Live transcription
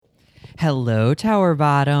Hello, Tower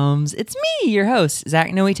Bottoms. It's me, your host,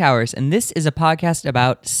 Zach Noe Towers, and this is a podcast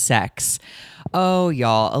about sex. Oh,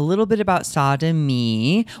 y'all, a little bit about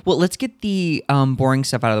sodomy. Well, let's get the boring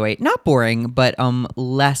stuff out of the way. Not boring, but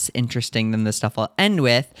less interesting than the stuff I'll end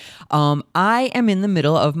with. I am in the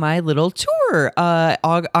middle of my little tour.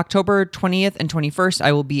 October 20th and 21st,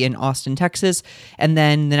 I will be in Austin, Texas. And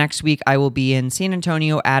then the next week, I will be in San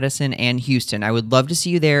Antonio, Addison, and Houston. I would love to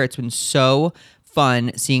see you there. It's been so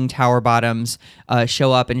fun seeing Tower Bottoms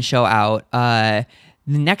show up and show out. The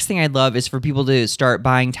next thing I'd love is for people to start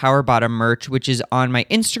buying Tower Bottom merch, which is on my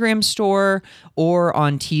Instagram store or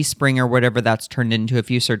on Teespring or whatever that's turned into.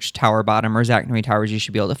 If you search Tower Bottom or Zach Noe Towers, you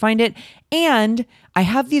should be able to find it. And I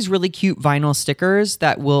have these really cute vinyl stickers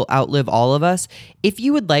that will outlive all of us. If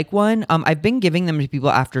you would like one, I've been giving them to people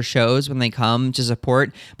after shows when they come to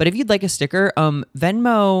support. But if you'd like a sticker,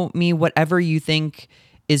 Venmo me whatever you think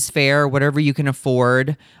is fair, whatever you can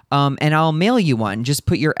afford, and I'll mail you one. Just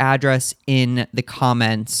put your address in the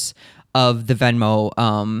comments of the Venmo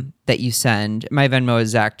that you send. My Venmo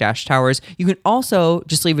is Zach-Towers. You can also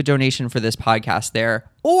just leave a donation for this podcast there,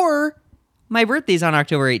 or my birthday's on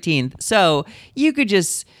October 18th, so you could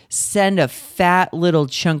just send a fat little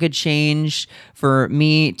chunk of change for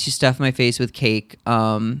me to stuff my face with cake.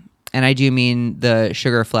 And I do mean the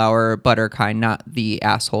sugar, flour, butter kind, not the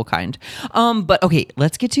asshole kind. But okay,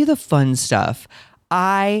 let's get to the fun stuff.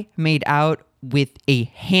 I made out with a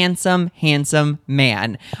handsome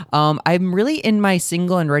man. I'm really in my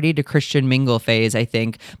single and ready to Christian mingle phase, I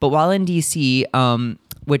think. But while in DC,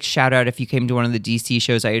 which shout out if you came to one of the DC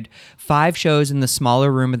shows. I had 5 shows in the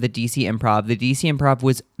smaller room of the DC Improv. The DC Improv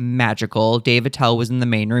was magical. Dave Attell was in the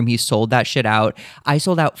main room. He sold that shit out. I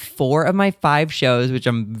sold out 4 of my 5 shows, which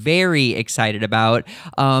I'm very excited about.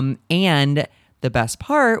 And the best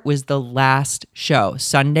part was the last show.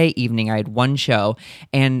 Sunday evening, I had 1 show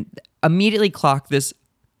and immediately clocked this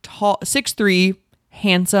tall, 6'3",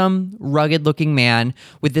 handsome, rugged-looking man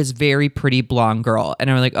with this very pretty blonde girl. And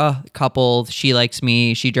I'm like, oh, couple, she likes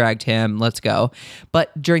me, she dragged him, let's go.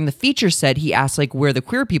 But during the feature set, he asked like where the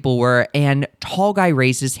queer people were, and tall guy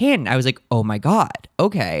raised his hand. I was like, oh my God,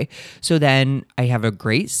 okay. So then I have a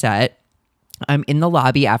great set. I'm in the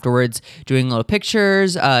lobby afterwards doing little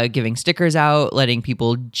pictures, giving stickers out, letting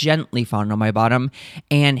people gently fondle my bottom.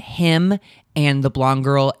 And him and the blonde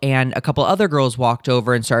girl and a couple other girls walked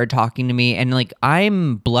over and started talking to me. And like,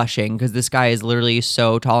 I'm blushing because this guy is literally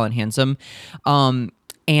so tall and handsome.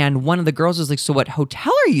 And one of the girls was like, so what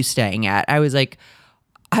hotel are you staying at? I was like,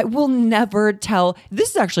 I will never tell.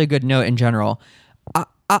 This is actually a good note in general.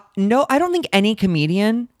 No, I don't think any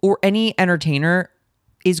comedian or any entertainer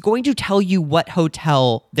is going to tell you what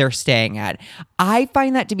hotel they're staying at. I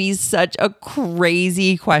find that to be such a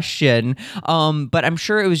crazy question. But I'm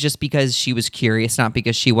sure it was just because she was curious, not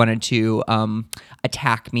because she wanted to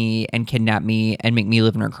attack me and kidnap me and make me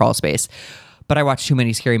live in her crawl space. But I watch too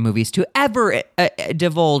many scary movies to ever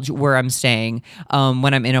divulge where I'm staying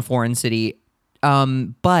when I'm in a foreign city.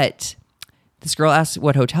 But this girl asked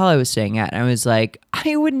what hotel I was staying at, and I was like,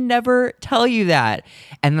 I would never tell you that.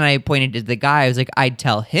 And then I pointed to the guy. I was like, I'd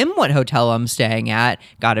tell him what hotel I'm staying at.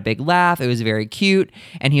 Got a big laugh. It was very cute.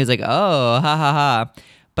 And he was like, oh, ha, ha, ha.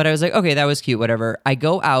 But I was like, okay, that was cute, whatever. I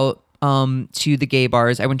go out to the gay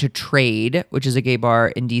bars. I went to Trade, which is a gay bar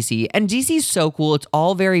in DC. And DC is so cool. It's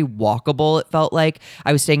all very walkable. It felt like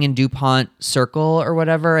I was staying in DuPont Circle or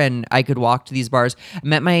whatever, and I could walk to these bars. I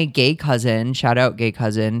met my gay cousin, shout out gay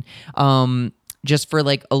cousin, just for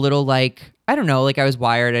like a little like, I don't know, like I was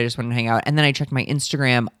wired. I just wanted to hang out. And then I checked my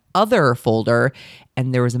Instagram other folder,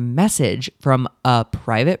 and there was a message from a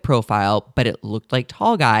private profile, but it looked like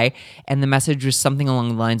tall guy. And the message was something along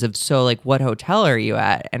the lines of, so like, what hotel are you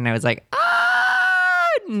at? And I was like,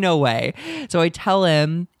 no way. So I tell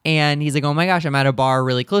him, and he's like, oh my gosh, I'm at a bar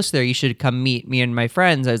really close there. You should come meet me and my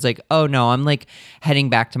friends. I was like, oh no, I'm like heading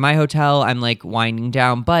back to my hotel. I'm like winding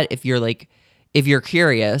down. But if you're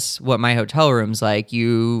curious what my hotel room's like,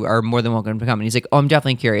 you are more than welcome to come. And he's like, oh, I'm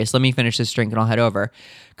definitely curious. Let me finish this drink and I'll head over.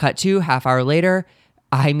 Cut to half hour later,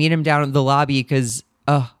 I meet him down in the lobby because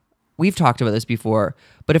we've talked about this before.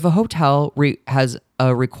 But if a hotel has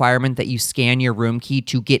a requirement that you scan your room key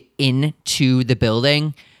to get into the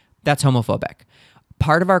building, that's homophobic.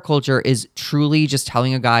 Part of our culture is truly just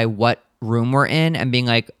telling a guy what room we're in and being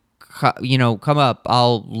like, you know, come up,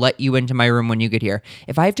 I'll let you into my room when you get here.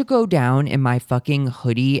 If I have to go down in my fucking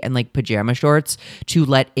hoodie and like pajama shorts to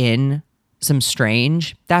let in some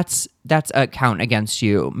strange, that's a count against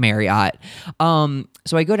you, Marriott.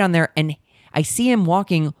 So I go down there and I see him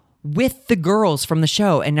walking with the girls from the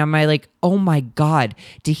show. And I'm like, oh my God,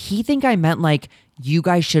 did he think I meant like, you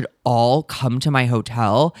guys should all come to my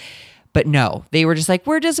hotel? But no, they were just like,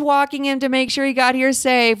 we're just walking him to make sure he got here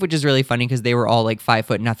safe, which is really funny because they were all like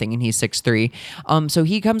 5'0" and he's 6'3". So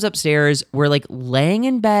he comes upstairs. We're like laying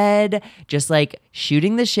in bed, just like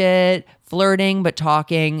shooting the shit, flirting, but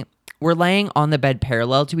talking. We're laying on the bed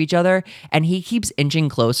parallel to each other, and he keeps inching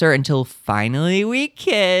closer until finally we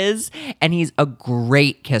kiss. And he's a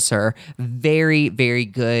great kisser, very, very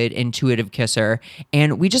good, intuitive kisser.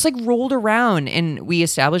 And we just like rolled around, and we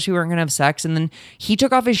established we weren't gonna have sex. And then he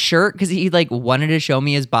took off his shirt because he like wanted to show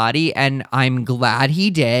me his body, and I'm glad he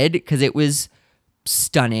did because it was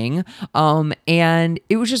stunning. And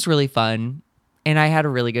it was just really fun, and I had a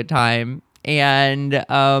really good time. And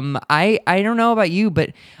I don't know about you, but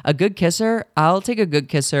a good kisser, I'll take a good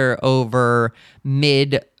kisser over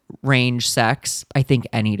mid-range sex, I think,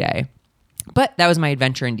 any day. But that was my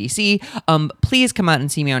adventure in DC. Please come out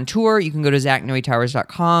and see me on tour. You can go to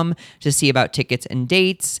zachnoetowers.com to see about tickets and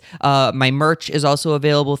dates. My merch is also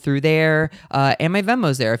available through there. And my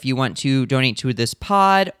Venmo's there if you want to donate to this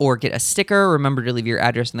pod or get a sticker. Remember to leave your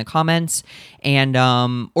address in the comments. And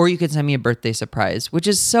or you can send me a birthday surprise, which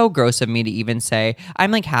is so gross of me to even say. I'm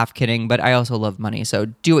like half kidding, but I also love money. So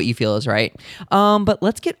do what you feel is right. But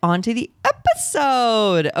let's get on to the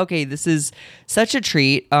episode. Okay, this is such a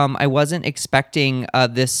treat. I wasn't expecting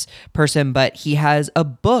this person, but he has a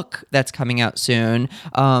book that's coming out soon.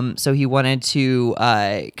 So he wanted to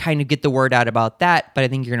kind of get the word out about that, but I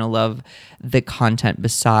think you're going to love the content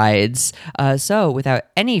besides. So without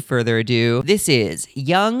any further ado, this is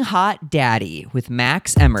Young Hot Daddy with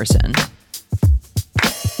Max Emerson.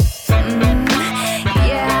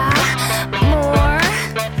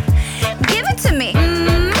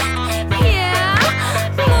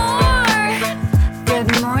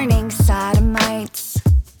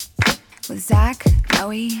 Zach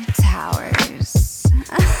Noe Towers.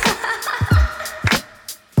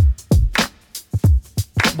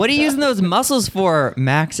 What are you using those muscles for,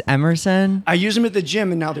 Max Emerson? I use them at the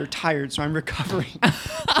gym and now they're tired, so I'm recovering.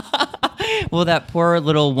 Well, that poor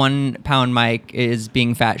little 1 pound Mike is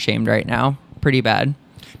being fat shamed right now. Pretty bad.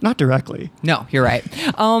 Not directly. No, you're right.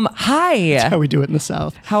 Hi. That's how we do it in the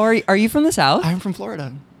South. How are you? Are you from the South? I'm from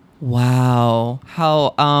Florida. Wow.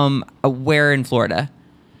 How, where in Florida?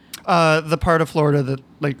 The part of Florida that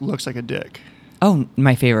like looks like a dick. Oh,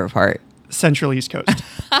 my favorite part. Central East Coast.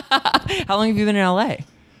 How long have you been in LA?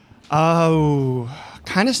 Oh,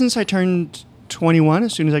 kind of since I turned 21,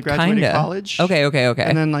 as soon as I graduated college. Okay.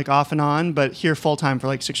 And then like off and on, but here full time for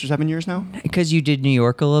like 6 or 7 years now. Because you did New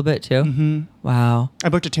York a little bit too? Mm-hmm. Wow. I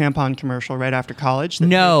booked a tampon commercial right after college. That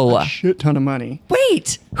No. paid a shit ton of money.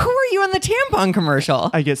 Wait, who are you in the tampon commercial?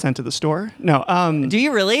 I get sent to the store. No. Do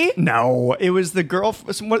you really? No. It was the girl.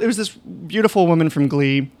 It was this beautiful woman from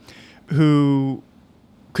Glee who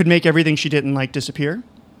could make everything she didn't like disappear.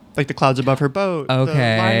 Like the clouds above her boat. Okay. The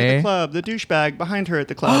line at the club. The douchebag behind her at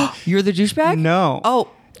the club. You're the douchebag? No. Oh.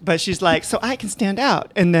 But she's like, so I can stand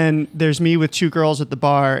out. And then there's me with 2 girls at the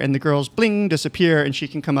bar, and the girls bling disappear, and she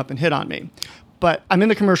can come up and hit on me. But I'm in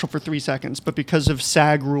the commercial for 3 seconds. But because of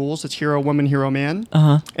SAG rules, it's hero woman, hero man.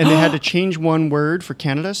 And they had to change one word for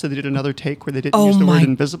Canada, so they did another take where they didn't use the word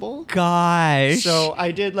invisible. Gosh. So I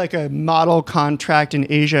did like a model contract in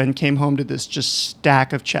Asia and came home to this just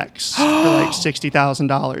stack of checks for like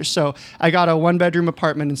 $60,000. So I got a 1-bedroom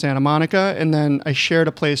apartment in Santa Monica, and then I shared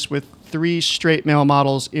a place with 3 straight male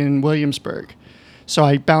models in Williamsburg. So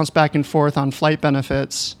I bounced back and forth on flight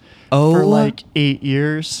benefits for like 8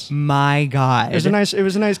 years. My God. It was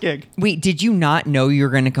a nice gig. Wait, did you not know you were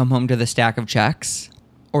going to come home to the stack of checks?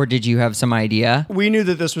 Or did you have some idea? We knew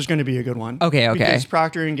that this was going to be a good one. Okay. Because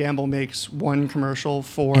Procter & Gamble makes one commercial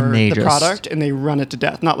for the product, and they run it to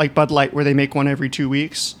death. Not like Bud Light, where they make one every 2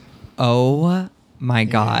 weeks. Oh, my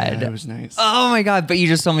God. Yeah, it was nice. Oh, my God. But you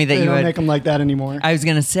just told me that They you don't had... make them like that anymore. I was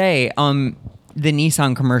going to say, the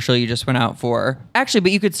Nissan commercial you just went out for. Actually,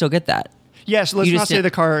 but you could still get that. Yeah, so let's You not just say did-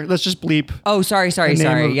 the car. Let's just bleep. Oh, sorry.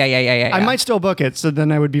 Yeah. I might still book it, so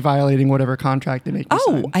then I would be violating whatever contract they make me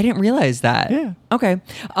Oh, sign. I didn't realize that. Yeah. Okay.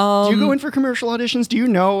 Do you go in for commercial auditions? Do you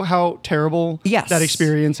know how terrible Yes. that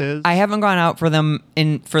experience is? I haven't gone out for them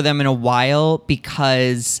in a while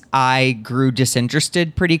because I grew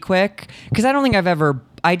disinterested pretty quick. Because I don't think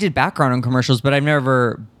I did background on commercials, but I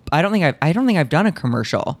don't think I've done a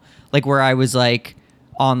commercial like where I was like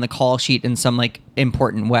on the call sheet in some like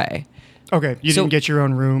important way. Okay, you didn't get your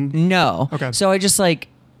own room? No. Okay. So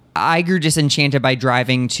I grew disenchanted by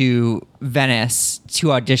driving to Venice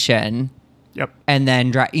to audition. Yep. And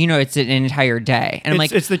then it's an entire day. And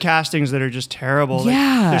It's the castings that are just terrible.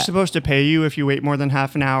 Yeah. Like, they're supposed to pay you if you wait more than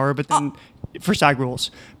half an hour, but then for SAG rules,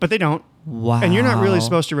 but they don't. Wow. And you're not really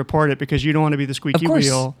supposed to report it because you don't want to be the squeaky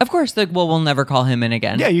wheel. Of course. Like, well, we'll never call him in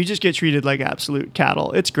again. Yeah, you just get treated like absolute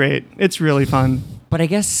cattle. It's great. It's really fun. But I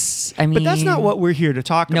guess, I mean... But that's not what we're here to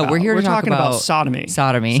talk about. No, we're here to talk talking about sodomy.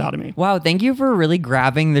 Sodomy. Wow, thank you for really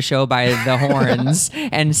grabbing the show by the horns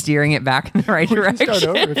and steering it back in the right direction. Start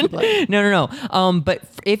over if you'd like. No. But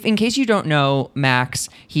if, in case you don't know Max,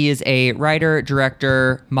 he is a writer,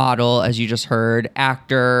 director, model, as you just heard,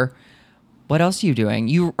 actor. What else are you doing?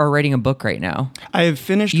 You are writing a book right now. I have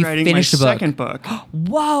finished writing my second book.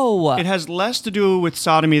 Whoa! It has less to do with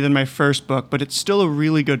sodomy than my first book, but it's still a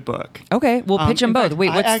really good book. Okay, we'll pitch them both. Fact, Wait,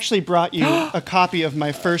 I actually brought you a copy of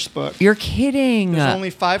my first book. You're kidding. There's only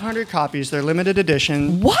 500 copies. They're limited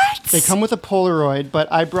edition. What? They come with a Polaroid,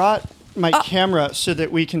 but I brought my camera so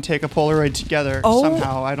that we can take a Polaroid together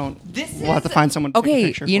somehow. We'll have to find someone to take a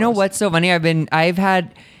picture you know for us. what's so funny? I've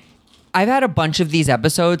had a bunch of these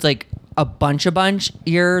episodes, like a bunch.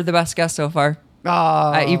 You're the best guest so far.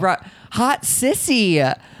 You brought Hot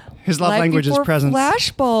Sissy. His love language is presence.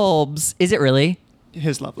 Flash bulbs. Is it really?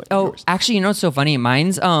 His love language. Oh, Yours. actually, you know what's so funny?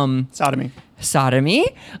 Mine's sodomy,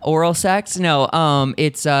 oral sex. No,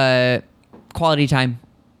 it's quality time.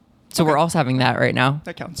 So we're also having that right now.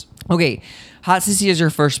 That counts. Okay, Hot Sissy is your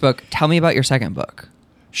first book. Tell me about your second book.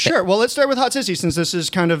 Sure. Well, let's start with Hot Sissy since this is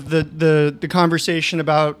kind of the conversation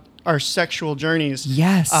about our sexual journeys.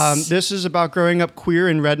 Yes. This is about growing up queer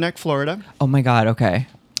in redneck Florida. Oh my God. Okay.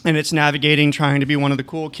 And it's navigating trying to be one of the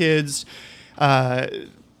cool kids.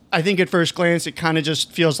 I think at first glance, it kind of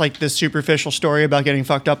just feels like this superficial story about getting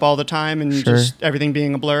fucked up all the time and just everything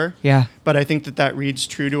being a blur. Yeah. But I think that reads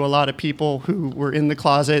true to a lot of people who were in the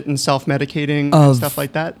closet and self-medicating and stuff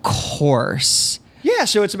like that. Of course. Yeah.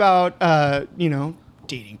 So it's about,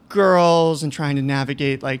 dating girls and trying to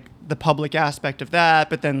navigate like the public aspect of that,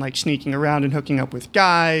 but then like sneaking around and hooking up with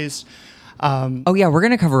guys. Oh yeah, we're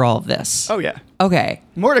gonna cover all of this. Oh yeah. Okay.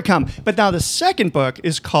 More to come. But now the second book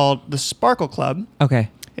is called The Sparkle Club. Okay.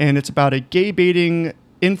 And it's about a gay baiting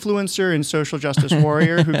influencer and social justice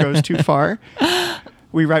warrior who goes too far.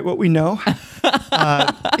 We write what we know.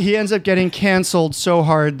 He ends up getting canceled so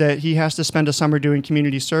hard that he has to spend a summer doing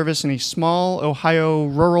community service in a small Ohio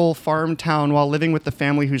rural farm town while living with the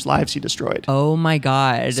family whose lives he destroyed. Oh my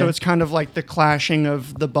God. So it's kind of like the clashing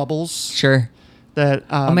of the bubbles. Sure. That.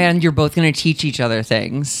 Oh man, you're both going to teach each other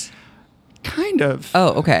things. Kind of.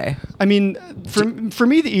 Oh, okay. I mean, for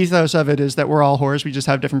me, the ethos of it is that we're all whores. We just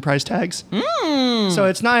have different price tags. So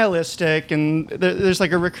it's nihilistic, and there's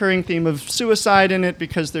like a recurring theme of suicide in it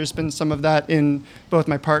because there's been some of that in both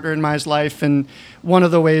my partner and my life. And one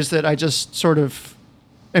of the ways that I just sort of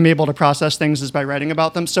am able to process things is by writing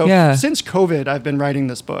about them. So since COVID, I've been writing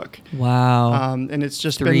this book. Wow. And it's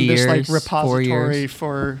just 3 been years, this like 4 years. repository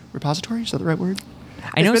for repository. Is that the right word?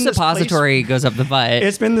 I know suppository goes up the butt.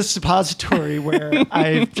 It's been the suppository where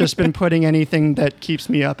I've just been putting anything that keeps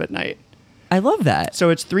me up at night. I love that. So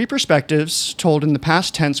it's 3 perspectives told in the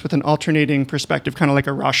past tense with an alternating perspective, kind of like a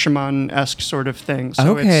Rashomon-esque sort of thing.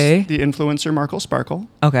 So it's the influencer, Markle Sparkle.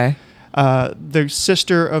 Okay. The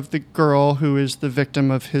sister of the girl who is the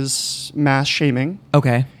victim of his mass shaming.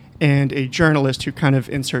 Okay. And a journalist who kind of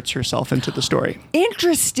inserts herself into the story.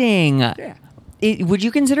 Interesting. Yeah. Would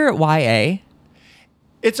you consider it YA?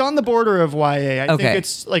 It's on the border of YA. I think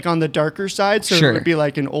it's like on the darker side, so it would be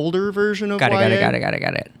like an older version of YA. Got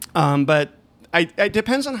it. But it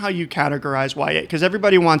depends on how you categorize YA, because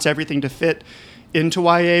everybody wants everything to fit into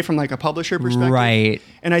YA from like a publisher perspective. Right.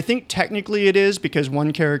 And I think technically it is because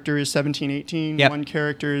one character is 17, 18, one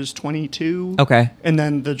character is 22. Okay. And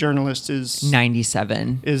then the journalist is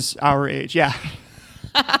 97. Is our age. Yeah.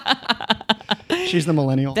 She's the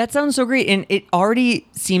millennial. That sounds so great. And it already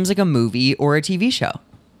seems like a movie or a TV show.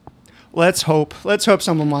 Let's hope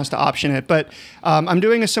someone wants to option it. But I'm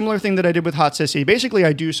doing a similar thing that I did with Hot Sissy. Basically,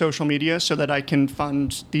 I do social media so that I can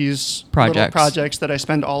fund these little projects that I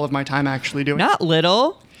spend all of my time actually doing. Not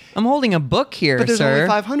little. I'm holding a book here, but there's only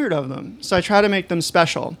 500 of them. So I try to make them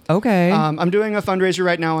special. Okay. I'm doing a fundraiser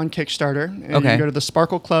right now on Kickstarter. And you go to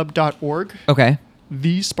thesparkleclub.org. Okay.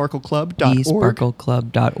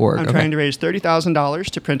 thesparkleclub.org. I'm trying to raise $30,000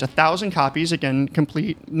 to print 1,000 copies. Again,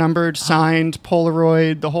 complete, numbered, signed,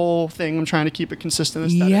 Polaroid, the whole thing. I'm trying to keep it consistent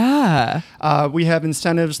aesthetic. Yeah. We have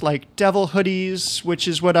incentives like devil hoodies, which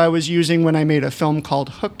is what I was using when I made a film called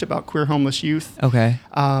Hooked about queer homeless youth. Okay.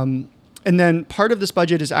 And then part of this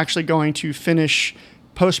budget is actually going to finish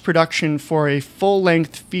post-production for a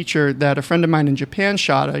full-length feature that a friend of mine in Japan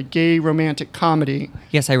shot, a gay romantic comedy.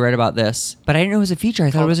 Yes, I read about this, but I didn't know it was a feature.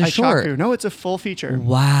 I thought it was a short. Aichaku. No, it's a full feature.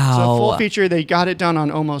 Wow. It's a full feature. They got it done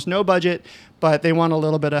on almost no budget, but they want a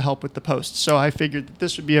little bit of help with the post. So I figured that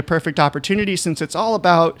this would be a perfect opportunity since it's all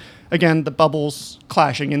about, again, the bubbles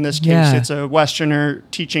clashing. In this case, it's a Westerner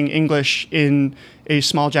teaching English in a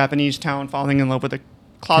small Japanese town, falling in love with a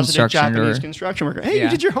closeted Japanese construction worker. Hey, you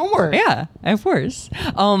did your homework. Yeah, of course.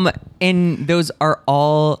 And those are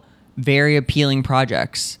all very appealing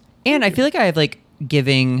projects. And I feel like I have like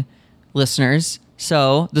giving listeners.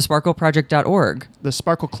 So thesparkleproject.org. The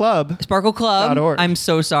Sparkle Club. Sparkle Club. .org. I'm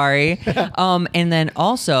so sorry. And then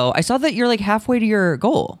also, I saw that you're like halfway to your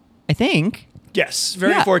goal, I think. Yes,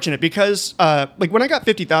 very fortunate because like when I got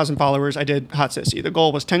 50,000 followers, I did Hot Sissy. The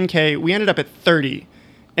goal was 10K. We ended up at 30.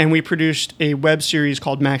 And we produced a web series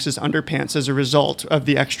called Max's Underpants as a result of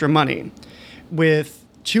the extra money. With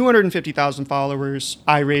 250,000 followers,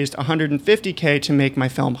 I raised 150K to make my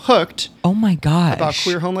film Hooked. Oh my gosh. About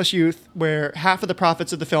queer homeless youth, where half of the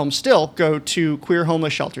profits of the film still go to queer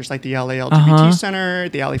homeless shelters like the LA LGBT Center,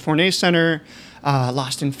 the Ali Fournet Center,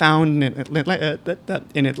 Lost and Found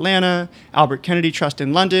in Atlanta, Albert Kennedy Trust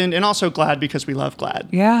in London, and also GLAAD because we love GLAAD.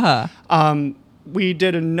 Yeah. We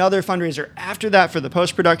did another fundraiser after that for the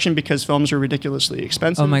post-production because films are ridiculously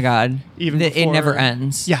expensive. Oh my God. Even it never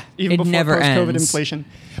ends. Yeah. Even before post-COVID inflation.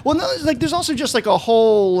 Well, no, like there's also just like a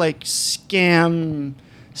whole like scam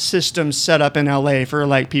system set up in LA for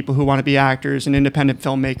like people who want to be actors and independent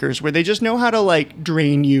filmmakers where they just know how to like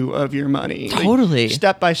drain you of your money. Totally. Like,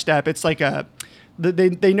 step by step. It's like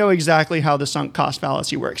they know exactly how the sunk cost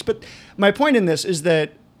fallacy works. But my point in this is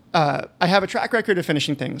that I have a track record of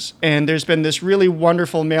finishing things, and there's been this really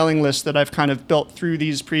wonderful mailing list that I've kind of built through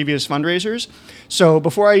these previous fundraisers. So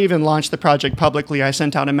before I even launched the project publicly, I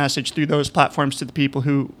sent out a message through those platforms to the people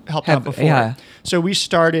who helped out before. Yeah. So we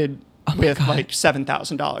started with like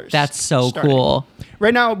 $7,000. That's so cool.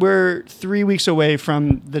 Right now, we're 3 weeks away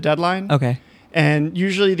from the deadline. Okay. And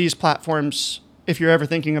usually these platforms, if you're ever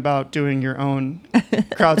thinking about doing your own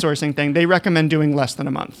crowdsourcing thing, they recommend doing less than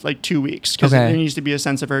a month, like 2 weeks, because there needs to be a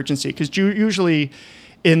sense of urgency. Because usually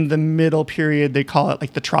in the middle period, they call it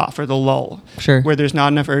like the trough or the lull, where there's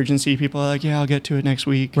not enough urgency. People are like, yeah, I'll get to it next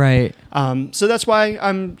week. Right. So that's why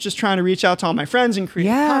I'm just trying to reach out to all my friends and create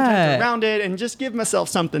content around it and just give myself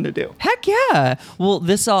something to do. Heck yeah. Well,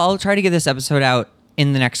 I'll try to get this episode out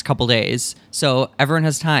in the next couple days, so everyone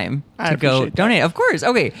has time to go donate. Of course.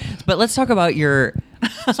 Okay, but let's talk about your.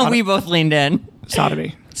 We both leaned in.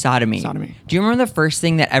 Sodomy. Do you remember the first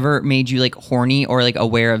thing that ever made you like horny or like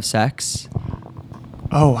aware of sex?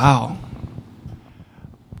 Oh wow.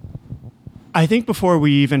 I think before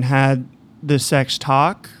we even had the sex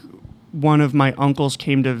talk, one of my uncles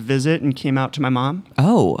came to visit and came out to my mom.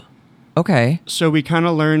 Oh. Okay. So we kind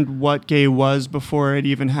of learned what gay was before it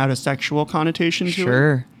even had a sexual connotation to it.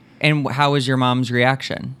 Sure. And how was your mom's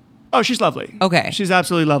reaction? Oh, she's lovely. Okay. She's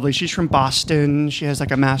absolutely lovely. She's from Boston. She has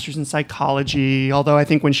like a master's in psychology. Although I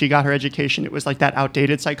think when she got her education, it was like that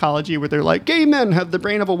outdated psychology where they're like, gay men have the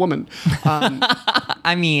brain of a woman.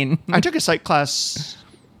 I mean. I took a psych class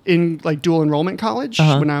in like dual enrollment college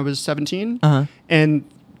when I was 17. And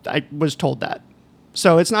I was told that.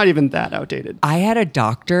 So it's not even that outdated. I had a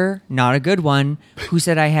doctor, not a good one, who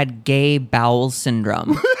said I had gay bowel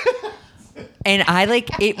syndrome. And I the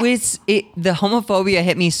homophobia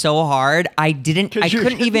hit me so hard. I couldn't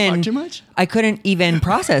even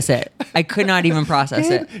process it. I could not even process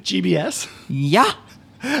it. GBS? Yeah.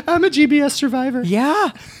 I'm a GBS survivor.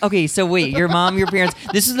 Yeah. Okay, so wait, your parents,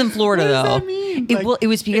 this is in Florida though. What does that mean? It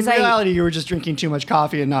was because in reality, you were just drinking too much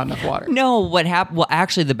coffee and not enough water. No, what happened, well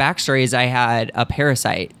actually the backstory is I had a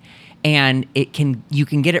parasite and you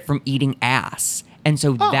can get it from eating ass. And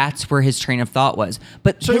so that's where his train of thought was.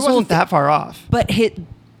 But so he wasn't that far off. But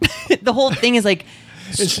the whole thing is like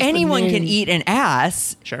anyone can eat an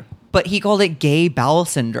ass. Sure. But he called it gay bowel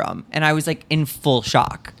syndrome. And I was like in full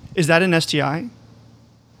shock. Is that an STI?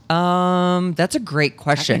 That's a great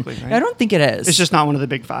question. Right? I don't think it is. It's just not one of the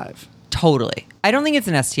big five. Totally. I don't think it's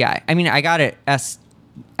an STI. I mean, I got it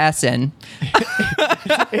SN.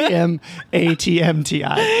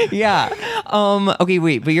 AMATMTI. Yeah. Okay,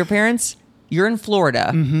 wait. But your parents, you're in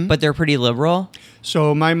Florida, but they're pretty liberal.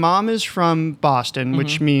 So my mom is from Boston,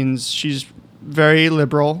 which means she's very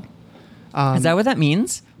liberal. Is that what that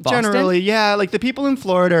means? Boston? Generally, yeah. Like the people in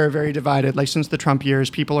Florida are very divided. Like since the Trump years,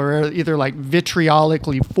 people are either like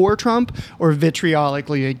vitriolically for Trump or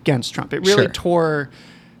vitriolically against Trump. It really tore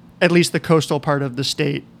at least the coastal part of the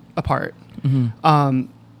state apart.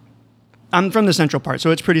 I'm from the central part,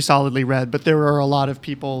 so it's pretty solidly red, but there are a lot of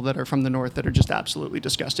people that are from the north that are just absolutely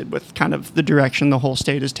disgusted with kind of the direction the whole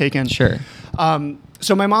state has taken. Sure.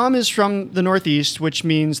 So my mom is from the Northeast, which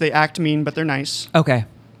means they act mean, but they're nice. Okay.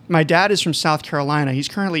 My dad is from South Carolina. He's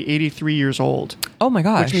currently 83 years old. Oh my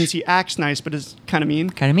gosh. Which means he acts nice, but is kind of mean.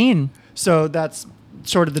 Kind of mean. So that's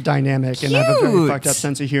sort of the dynamic, and I have a very fucked up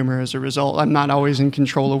sense of humor as a result. I'm not always in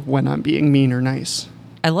control of when I'm being mean or nice.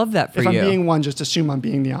 I love that for if you. If I'm being one, just assume I'm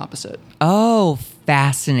being the opposite. Oh,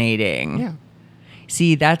 fascinating. Yeah.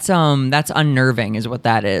 See, that's unnerving is what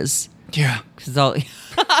that is. Yeah. 'Cause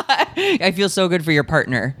I feel so good for your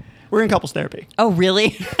partner. We're in couples therapy. Oh,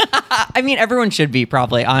 really? I mean, everyone should be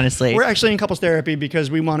probably, honestly. We're actually in couples therapy because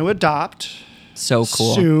we want to adopt so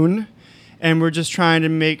cool. soon, and we're just trying to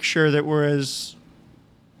make sure that we're as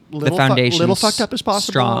little fucked up as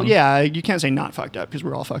possible. Strong. Yeah, you can't say not fucked up because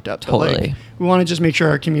we're all fucked up. Totally. But, like, we want to just make sure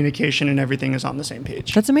our communication and everything is on the same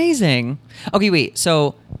page. That's amazing. Okay, wait.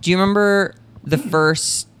 So, do you remember the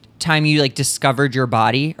first time you like discovered your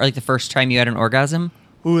body, or like the first time you had an orgasm?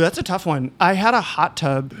 Ooh, that's a tough one. I had a hot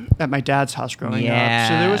tub at my dad's house growing up.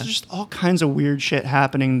 So there was just all kinds of weird shit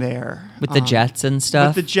happening there. With the jets and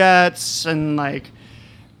stuff? With the jets and like,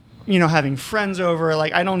 you know, having friends over.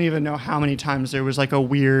 Like, I don't even know how many times there was like a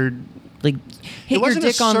weird... Like, hit it wasn't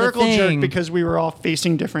your dick a on the circle jerk thing. because we were all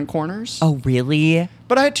facing different corners. Oh, really?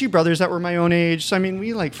 But I had two brothers that were my own age. So, I mean,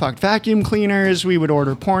 we like fucked vacuum cleaners. We would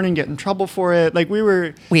order porn and get in trouble for it. Like, we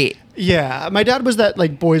were... Wait. Yeah. My dad was that,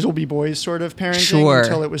 like, boys will be boys sort of parenting Sure.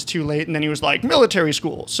 until it was too late. And then he was like, military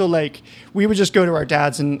school. So, like, we would just go to our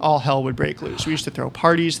dad's and all hell would break loose. We used to throw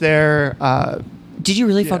parties there. Did you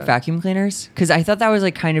really fuck vacuum cleaners? Because I thought that was,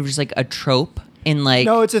 like, kind of just, like, a trope in, like...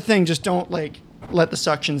 No, it's a thing. Just don't, like, let the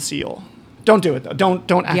suction seal. Don't do it, though.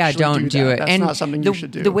 Don't actually don't do that. it. That's and not something you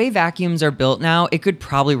should do. The way vacuums are built now, it could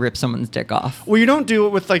probably rip someone's dick off. Well, you don't do it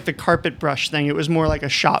with, like, the carpet brush thing. It was more like a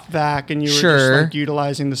shop vac, and you were just, like,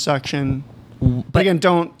 utilizing the suction. But again,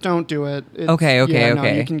 don't do it. Okay. No,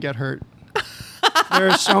 you can get hurt. There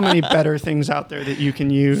are so many better things out there that you can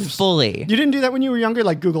use. Fully. You didn't do that when you were younger?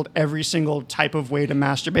 Like, Googled every single type of way to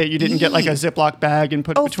masturbate? You didn't get, like, a Ziploc bag and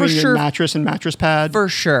put it between your mattress and mattress pad? For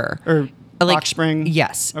sure. Or... like, box spring?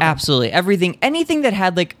 Yes, okay. Absolutely. Anything that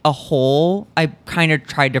had like a hole, I kind of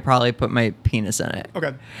tried to probably put my penis in it.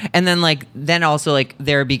 Okay. And then also like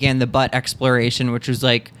there began the butt exploration, which was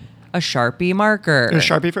like a Sharpie marker. A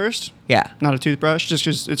Sharpie first? Yeah. Not a toothbrush, just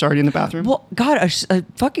because it's already in the bathroom? Well, God, a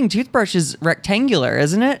fucking toothbrush is rectangular,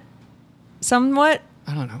 isn't it? Somewhat?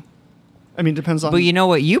 I don't know. I mean, depends on... But you know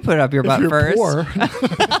what you put up your butt if you're first. Poor.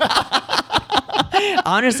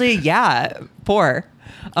 Honestly, yeah, poor.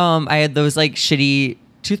 I had those like shitty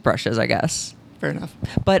toothbrushes, I guess. Fair enough.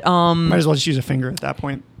 But might as well just use a finger at that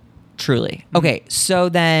point. Truly. Okay, so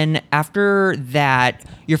then after that,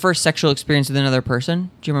 your first sexual experience with another person,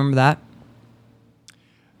 do you remember that?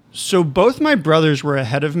 So both my brothers were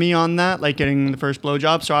ahead of me on that, like getting the first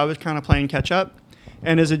blowjob, so I was kind of playing catch up.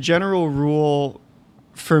 And as a general rule,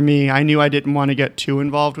 for me, I knew I didn't want to get too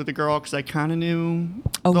involved with a girl because I kind of knew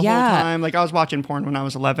the whole time. Like, I was watching porn when I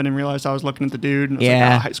was 11 and realized I was looking at the dude and I was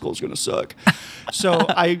like, high school's going to suck. So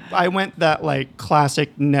I went that, like,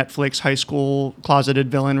 classic Netflix high school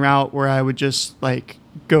closeted villain route where I would just, like,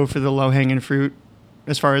 go for the low-hanging fruit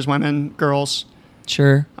as far as women, girls.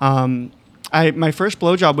 Sure. My first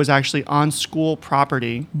blowjob was actually on school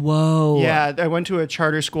property. Whoa. Yeah, I went to a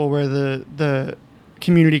charter school where the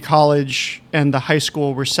community college and the high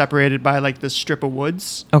school were separated by like this strip of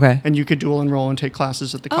woods. Okay. And you could dual enroll and take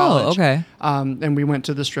classes at the college. Oh, okay. And we went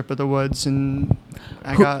to the strip of the woods and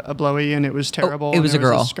I got a blowy and it was terrible. It was and a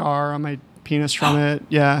girl. There was a scar on my penis from it.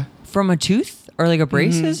 Yeah. From a tooth or like a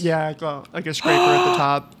braces? Yeah, like a scraper at the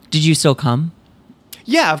top. Did you still come?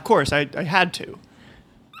 Yeah, of course. I had to.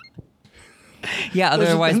 Yeah,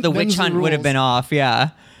 otherwise the witch hunt would have been off. Yeah.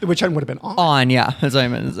 The witch hunt would have been on. Yeah. That's what I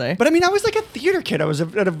meant to say. But I mean, I was like a theater kid. I was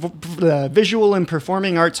at a visual and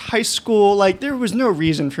performing arts high school. Like, there was no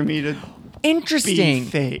reason for me to Interesting. be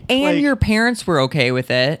fake. And like, your parents were okay with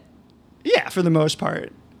it. Yeah, for the most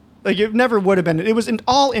part. Like, it never would have been. It was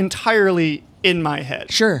all entirely in my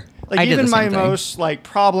head. Sure. Like, I did even the my same thing. most, like,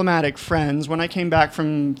 problematic friends, when I came back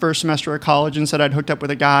from first semester of college and said I'd hooked up with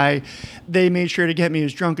a guy, they made sure to get me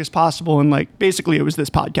as drunk as possible. And, like, basically it was this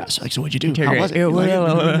podcast. Like, so what'd you do? How was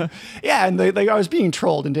it? Yeah, and I was being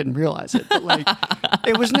trolled and didn't realize it. But, like,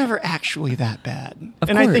 it was never actually that bad. Of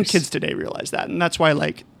and course. I think kids today realize that. And that's why,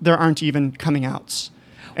 like, there aren't even coming outs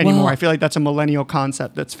anymore. Well, I feel like that's a millennial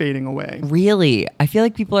concept that's fading away. Really? I feel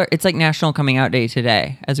like it's like National Coming Out Day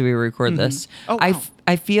today as we record this. Oh, wow.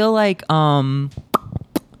 I feel like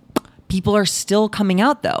people are still coming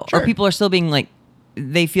out though, Sure. or people are still being like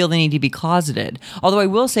they feel they need to be closeted. Although I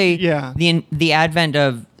will say, Yeah. the advent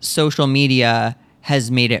of social media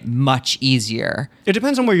has made it much easier. It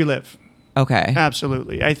depends on where you live. Okay.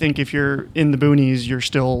 Absolutely. I think if you're in the boonies, you're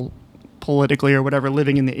still politically or whatever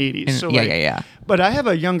living in the 80s. So yeah. But I have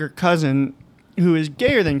a younger cousin who is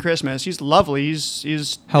gayer than Christmas. He's lovely.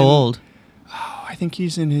 He's How old? I think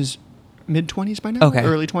he's in his mid-20s by now. Okay.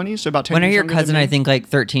 Early 20s, so about 10 When are years your younger than cousin, me. I think, like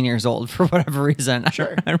 13 years old for whatever reason.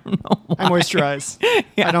 Sure. I don't know why. I moisturize.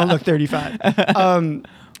 I don't look 35.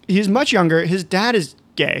 He's much younger. His dad is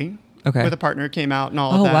gay. Okay. With a partner, came out and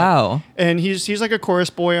all of Oh, that. wow. And he's like a chorus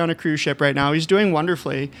boy on a cruise ship right now. He's doing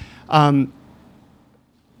wonderfully.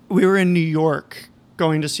 We were in New York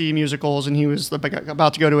going to see musicals, and he was like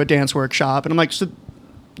about to go to a dance workshop. And I'm like, so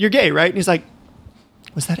you're gay, right? And he's like,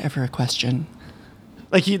 was that ever a question?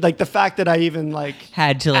 Like the fact that I even like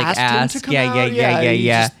Had to like asked ask. him to come Yeah. out? He's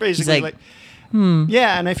just basically like,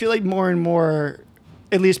 yeah. And I feel like more and more,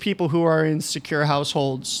 at least people who are in secure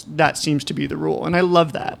households, that seems to be the rule, and I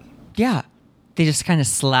love that. yeah. They just kind of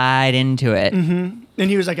slide into it. And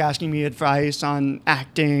he was like asking me advice on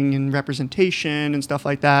acting and representation and stuff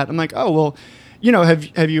like that. I'm like, oh well,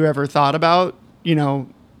 have you ever thought about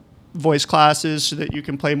voice classes so that you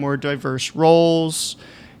can play more diverse roles?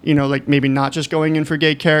 Like maybe not just going in for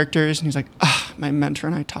gay characters. And he's like, my mentor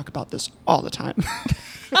and I talk about this all the time.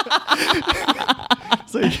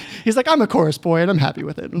 So he's like, I'm a chorus boy and I'm happy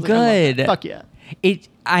with it. I was like, I love Good. that. Fuck yeah.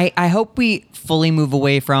 I hope we fully move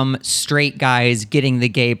away from straight guys getting the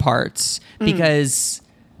gay parts because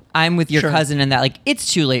I'm with your Sure. cousin in that like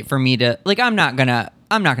it's too late for me to like I'm not gonna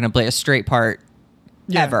play a straight part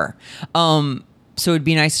Yeah. ever. So it'd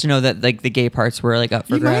be nice to know that like the gay parts were like up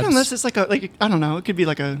for You grabs. might, unless it's like I don't know. It could be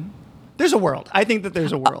like there's a world. I think that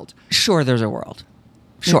there's a world. Sure, there's a world.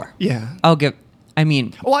 Sure. Yeah.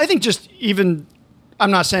 Well, I think just even,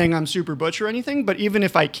 I'm not saying I'm super butch or anything, but even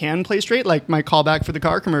if I can play straight, like my callback for the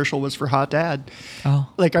car commercial was for Hot Dad. Oh.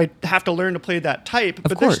 Like I have to learn to play that type,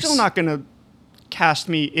 but course. they're still not going to cast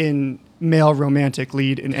me in male romantic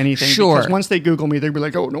lead in anything. Sure. Because once they Google me, they'll be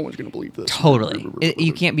like, oh, no one's going to believe this. totally.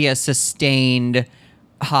 You can't be a sustained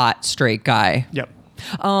hot straight guy. Yep.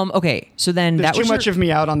 Okay, so then There's that too was much your, of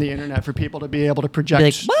me out on the internet for people to be able to project Be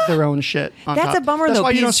like, "What?" their own shit on That's top. a bummer, That's though, why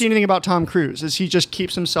you don't because- see anything about Tom Cruise, is he just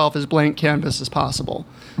keeps himself as blank canvas as possible.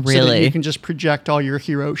 So that Really? you can just project all your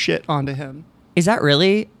hero shit onto him. Is that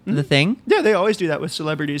really the thing? Yeah, they always do that with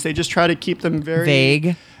celebrities. They just try to keep them very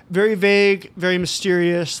Vague. very vague, very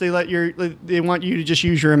mysterious. They want you to just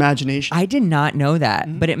use your imagination. I did not know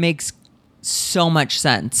that, but it makes so much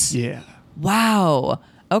sense. Yeah. Wow.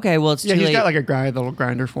 Okay, well it's Yeah, too he's late. got like a guy that'll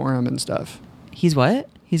grinder for him and stuff. He's what?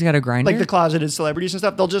 He's got a grinder? Like the closeted celebrities and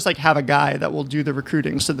stuff, they'll just like have a guy that will do the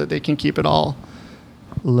recruiting so that they can keep it all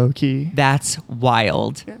low key. That's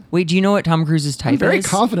wild. Yeah. Wait, do you know what Tom Cruise's type I'm very is?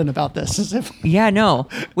 confident about this. As if Yeah, no.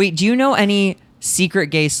 Wait, do you know any secret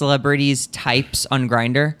gay celebrities types on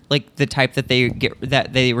Grindr? Like the type that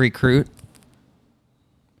they recruit?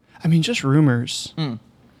 I mean, just rumors.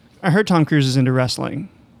 I heard Tom Cruise is into wrestling,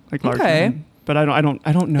 like large Okay. men, but I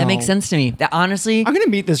don't know. That makes sense to me. That honestly, I'm gonna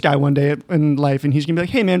meet this guy one day in life, and he's gonna be like,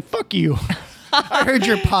 "Hey, man, fuck you." I heard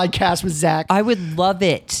your podcast with Zach. I would love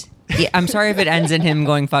it. Yeah, I'm sorry if it ends in him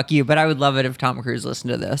going fuck you, but I would love it if Tom Cruise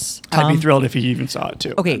listened to this. I'd be Tom? thrilled if he even saw it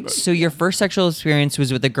too. Okay, But so your first sexual experience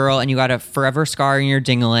was with a girl, and you got a forever scar in your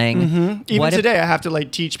dingling. even What if- today, I have to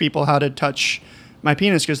like teach people how to touch my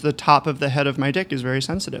penis because the top of the head of my dick is very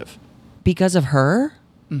sensitive. because of her?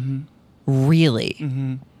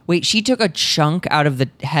 Really? Wait, she took a chunk out of the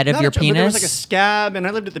head of Not your a chunk, but there was penis? like a scab, and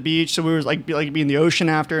I lived at the beach, so we were like be in the ocean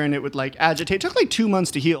after, and it would like agitate. It took like 2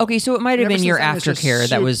 months to heal. Okay, so it might have And ever been your since then, it's just aftercare that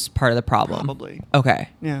soup- was part of the problem. Probably. Okay.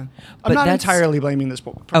 Yeah, But I'm not that's- entirely blaming this.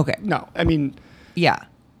 Okay. No, I mean, Yeah.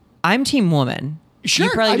 I'm team woman. sure,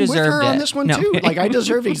 You probably I'm with deserved her it. on this one No. too. Like I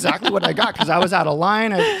deserve exactly what I got because I was out of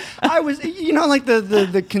line. I was, like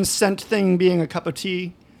the consent thing being a cup of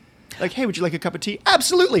tea. Like, hey, would you like a cup of tea?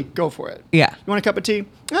 Absolutely, go for it. Yeah. You want a cup of tea?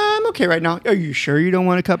 I'm okay right now. Are you sure you don't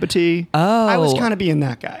want a cup of tea? I was Oh. kind of being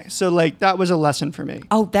that guy. So like that was a lesson for me.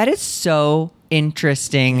 Oh, that is so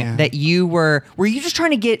interesting Yeah. that you were you just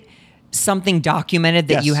trying to get something documented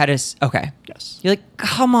that Yes. you had okay. Yes. You're like,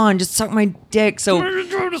 come on, just suck my dick so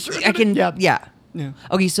I can, Yeah. yeah. Yeah.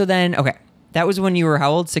 Okay, so then, that was when you were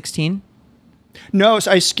how old, 16? No,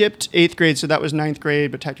 so I skipped 8th grade, so that was 9th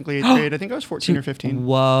grade, but technically 8th grade. I think I was 14 or 15.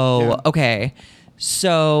 Whoa, Yeah. okay.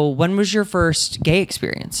 So when was your first gay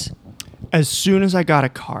experience? As soon as I got a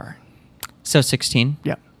car. So 16?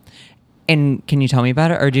 Yeah. And can you tell me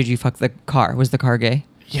about it, or did you fuck the car? Was the car gay?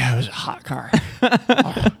 Yeah, it was a hot car.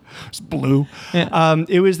 It was blue.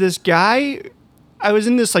 It was this guy. I was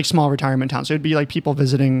in this like small retirement town, so it'd be like people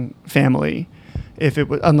visiting family,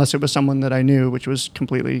 unless it was someone that I knew, which was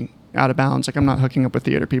completely out of bounds. Like I'm not hooking up with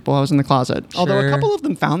theater people. I was in the closet. Sure. Although a couple of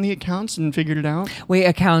them found the accounts and figured it out. Wait,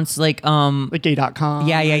 accounts like gay.com.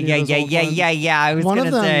 Yeah. I was One gonna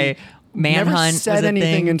of them say Manhunt never said was a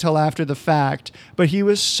anything thing. until after the fact, but he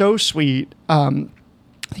was so sweet.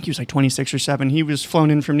 I think he was like 26 or 7. He was flown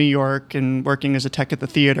in from New York and working as a tech at the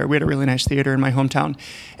theater. We had a really nice theater in my hometown.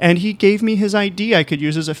 And he gave me his ID I could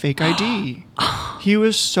use as a fake ID. He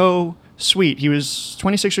was so sweet. He was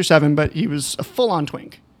 26 or 7, but he was a full-on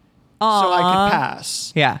twink. Aww. So I could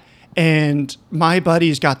pass. Yeah. And my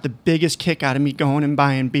buddies got the biggest kick out of me going and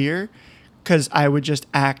buying beer because I would just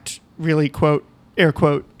act really, quote, air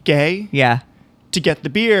quote, gay. Yeah. To get the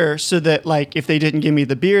beer, so that like if they didn't give me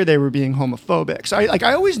the beer, they were being homophobic. So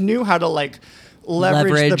I always knew how to like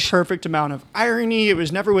leverage the perfect amount of irony. It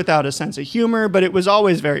was never without a sense of humor, but it was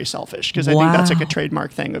always very selfish because I think that's like a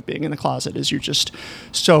trademark thing of being in the closet is you're just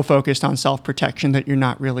so focused on self-protection that you're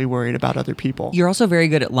not really worried about other people. You're also very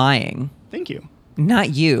good at lying. Thank you. Not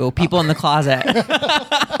you, people in the closet.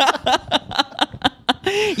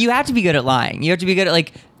 You have to be good at lying. You have to be good at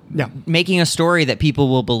like making a story that people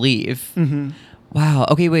will believe. Mm-hmm. Wow.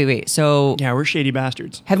 Okay, wait. So yeah, we're shady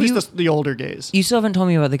bastards. Have at least the older gays. You still haven't told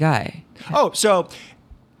me about the guy. Oh, so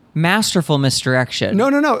masterful misdirection. No.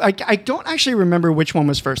 I don't actually remember which one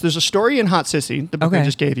was first. There's a story in Hot Sissy, the book I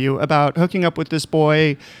just gave you, about hooking up with this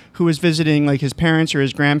boy who was visiting like his parents or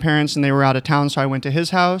his grandparents, and they were out of town, so I went to his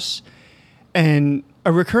house. And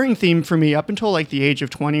a recurring theme for me up until like the age of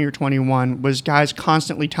 20 or 21 was guys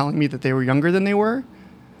constantly telling me that they were younger than they were.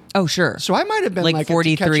 Oh, sure. So I might have been like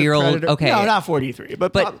 43-year-old. Okay. No, not 43.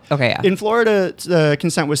 But okay. Yeah. In Florida, the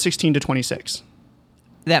consent was 16 to 26.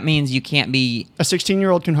 That means you can't be... A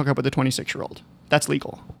 16-year-old can hook up with a 26-year-old. That's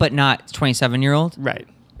legal. But not 27-year-old? Right.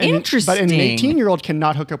 Interesting. But an 18-year-old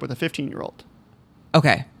cannot hook up with a 15-year-old.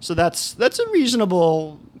 Okay. So that's a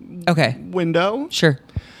reasonable window. Sure.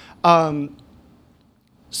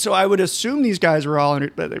 So I would assume these guys were all...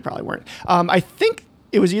 but they probably weren't. I think...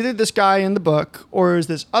 It was either this guy in the book or it was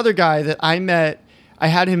this other guy that I met. I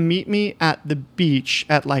had him meet me at the beach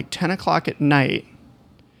at like 10 o'clock at night.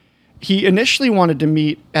 He initially wanted to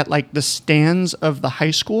meet at like the stands of the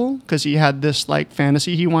high school because he had this like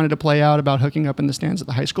fantasy he wanted to play out about hooking up in the stands of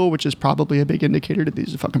the high school, which is probably a big indicator that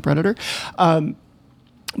he's a fucking predator.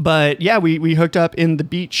 But yeah, we hooked up in the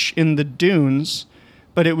beach in the dunes.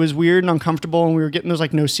 But it was weird and uncomfortable, and we were getting those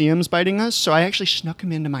like no-see-ums biting us. So I actually snuck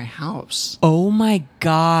him into my house. Oh my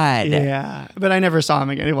God! Yeah, but I never saw him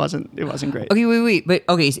again. It wasn't great. Okay, wait. But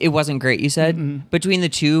okay, it wasn't great. You said between the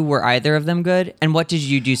two, were either of them good? And what did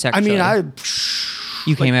you do sexually? I mean,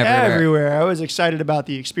 you came everywhere. I was excited about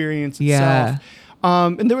the experience itself. Yeah.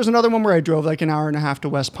 And there was another one where I drove like an hour and a half to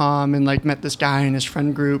West Palm and like met this guy and his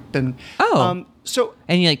friend group and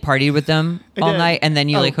and you like partied with them all night and then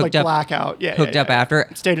you like hooked up blackout. Hooked up after.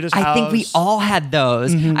 Stayed at his house. I think we all had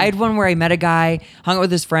those. I had one where I met a guy, hung out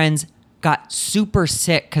with his friends, got super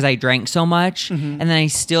sick because I drank so much, and then I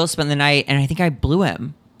still spent the night and I think I blew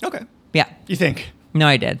him. Okay. Yeah. You think? No,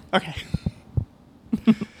 I did. Okay.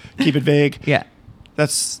 Keep it vague. Yeah.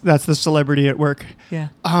 That's the celebrity at work. Yeah.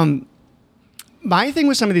 My thing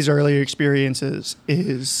with some of these earlier experiences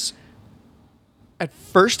is at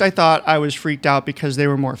first I thought I was freaked out because they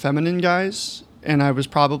were more feminine guys and I was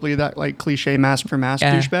probably that like cliche mask for mask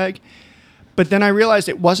douchebag. But then I realized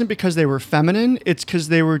it wasn't because they were feminine, it's because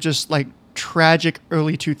they were just like tragic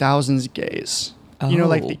early 2000s gays. Oh. You know,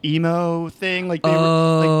 like the emo thing, like they were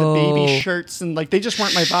like the baby shirts and like they just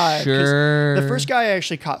weren't my vibe. Sure. The first guy I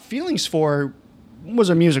actually caught feelings for was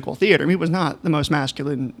a musical theater. I mean, he was not the most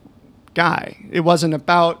masculine guy. It wasn't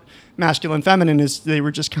about masculine feminine, they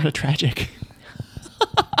were just kind of tragic.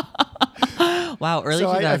 Wow, early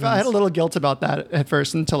 2000s. I had a little guilt about that at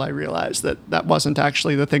first until I realized that wasn't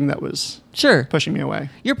actually the thing that was pushing me away.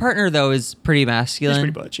 Your partner, though, is pretty masculine. He's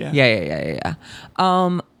pretty butch, yeah.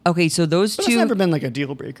 Yeah. Okay, so those two... It's never been like a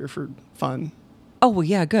deal breaker for fun. Oh, well,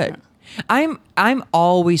 yeah, good. Yeah. I'm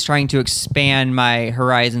always trying to expand my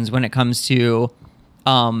horizons when it comes to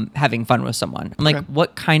having fun with someone. I'm like,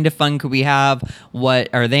 what kind of fun could we have? What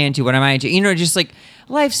are they into? What am I into? You know, just like,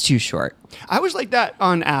 life's too short. I was like that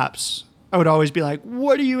on apps. I would always be like,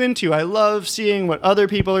 what are you into? I love seeing what other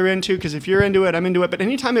people are into because if you're into it, I'm into it. But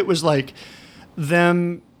anytime it was like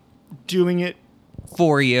them doing it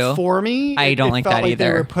for you, for me, I don't like felt that like either.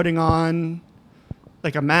 They were putting on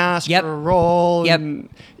like a mask Yep. or a role. Yep. And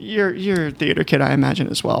you're a theater kid, I imagine,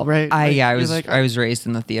 as well, right? I Like, was you're like, I was raised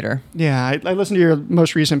in the theater. yeah, I listened to your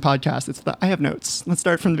most recent podcast. I have notes. Let's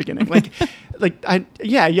start from the beginning.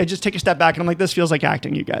 You just take a step back and I'm like, this feels like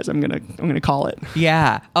acting, you guys. I'm gonna call it.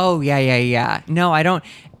 Yeah. Oh, yeah. No, I don't.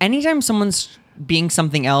 Anytime someone's being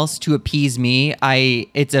something else to appease me,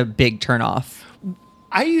 it's a big turnoff.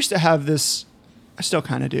 I used to have this, I still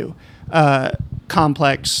kind of do,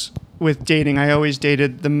 complex with dating. I always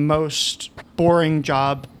dated the most boring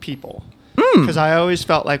job people because I always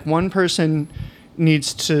felt like one person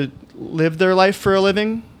needs to live their life for a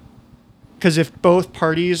living. Because if both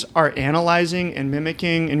parties are analyzing and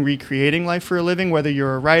mimicking and recreating life for a living, whether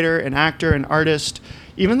you're a writer, an actor, an artist,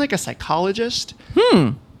 even like a psychologist,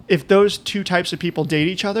 if those two types of people date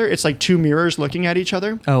each other, it's like two mirrors looking at each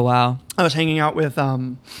other. Oh, wow. I was hanging out with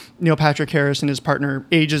Neil Patrick Harris and his partner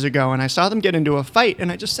ages ago, and I saw them get into a fight,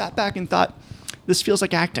 and I just sat back and thought, this feels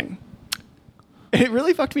like acting. It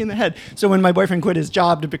really fucked me in the head. So when my boyfriend quit his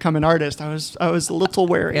job to become an artist, I was a little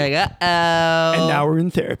wary. You're like, uh-oh. And now we're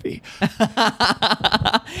in therapy.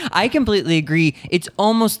 I completely agree. It's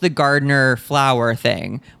almost the gardener flower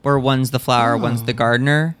thing, where one's the flower, one's the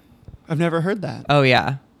gardener. I've never heard that. Oh,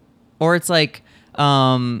 yeah. Or it's like,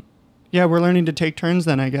 Yeah, we're learning to take turns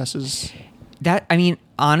then, I guess, is... that. I mean,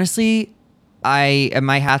 honestly,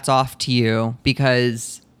 my hat's off to you,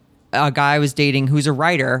 because a guy I was dating who's a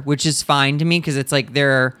writer, which is fine to me because it's like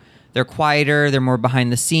they're quieter, they're more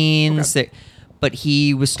behind the scenes. Okay. But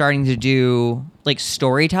he was starting to do like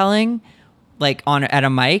storytelling, like at a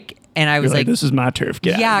mic, and I was like, this is my turf.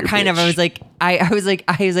 Get yeah, out of here, kind of. bitch. I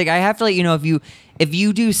was like, I have to let you know, if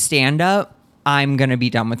you do stand up, I'm gonna be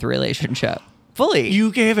done with the relationship fully.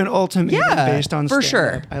 You gave an ultimatum based on for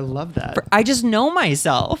stand-up. sure. I love that. I just know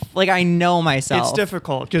myself. Like, I know myself. It's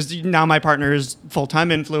difficult because now my partner is full-time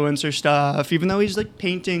influencer stuff, even though he's like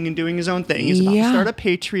painting and doing his own thing. He's about to start a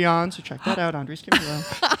Patreon, so check that out, Andres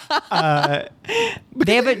Camilo.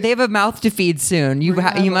 They have a mouth to feed soon. You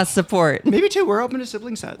must support. Maybe two. We're open to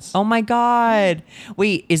sibling sets. Oh my God.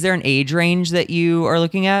 Wait, is there an age range that you are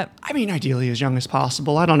looking at? I mean, ideally as young as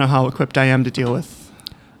possible. I don't know how equipped I am to deal with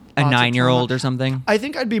A lots of 9-year-old trauma. or something? I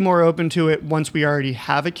think I'd be more open to it once we already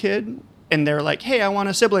have a kid and they're like, hey, I want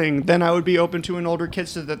a sibling. Then I would be open to an older kid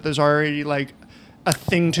so that there's already like a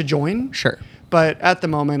thing to join. Sure. But at the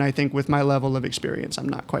moment, I think with my level of experience, I'm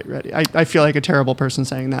not quite ready. I feel like a terrible person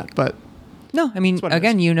saying that, but No, I mean, what it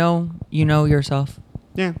again, is. you know yourself.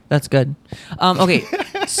 yeah. That's good. Okay,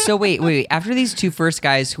 so wait. After these two first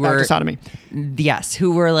guys who Back were to sodomy. yes,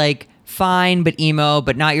 who were like fine but emo,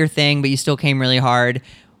 but not your thing, but you still came really hard.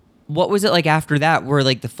 What was it like after that? Were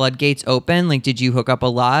like the floodgates open? Like, did you hook up a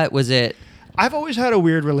lot? Was it? I've always had a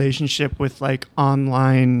weird relationship with like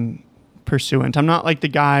online pursuant. I'm not like the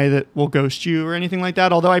guy that will ghost you or anything like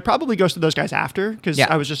that. Although I probably ghosted those guys after because Yeah.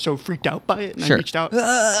 I was just so freaked out by it. And Sure. I reached out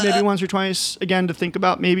maybe once or twice again to think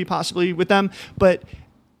about maybe possibly with them. But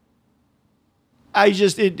I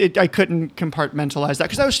just, I couldn't compartmentalize that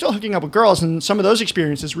because I was still hooking up with girls and some of those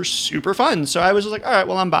experiences were super fun. So I was just like, all right,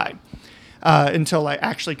 well, I'm bi. Until I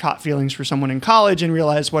actually caught feelings for someone in college and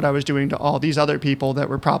realized what I was doing to all these other people that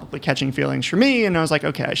were probably catching feelings for me. And I was like,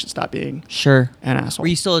 okay, I should stop being Sure. an asshole. Were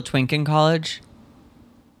you still a twink in college?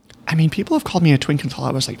 I mean, people have called me a twink until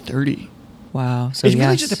I was like 30. Wow. So It really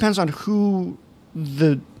yes. just depends on who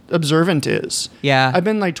the observant is. Yeah. I've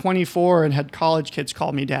been like 24 and had college kids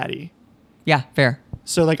call me daddy. Yeah, fair.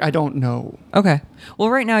 So like, I don't know. Okay. Well,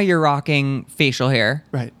 right now you're rocking facial hair.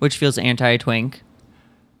 Right. Which feels anti-twink.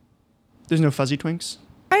 There's no fuzzy twinks.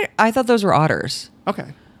 I thought those were otters.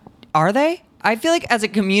 Okay. Are they? I feel like as a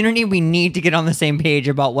community, we need to get on the same page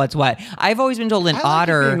about what's what. I've always been told an I like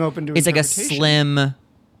otter being open to is like interpretation.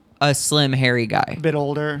 a slim, hairy guy. A bit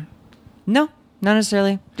older. No, not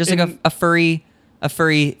necessarily. Just like In- a furry,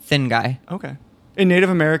 thin guy. Okay. In Native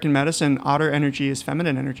American medicine, otter energy is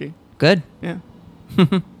feminine energy. Good. Yeah.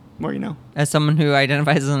 More you know. As someone who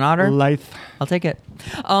identifies as an otter, Lithe. I'll take it.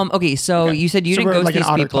 Okay, so Okay. you said you So didn't we're ghost like an these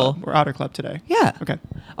otter people. Club. We're Otter Club today. Yeah. Okay.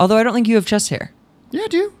 Although I don't think you have chest hair. Yeah, I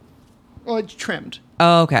do. Well, it's trimmed.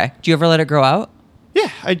 Oh, okay. Do you ever let it grow out? Yeah,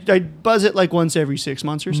 I buzz it like once every 6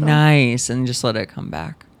 months or so. Nice, and just let it come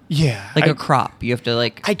back. Yeah. Like a a crop. You have to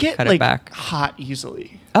like I get cut like it back. hot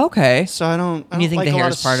easily. Okay. So I don't You think like the a hair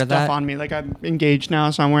lot is of part of stuff that? on me. Like I'm engaged now,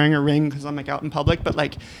 so I'm wearing a ring because I'm like out in public. But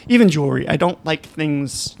like even jewelry, I don't like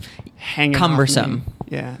things hanging off Cumbersome. me.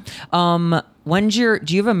 Yeah.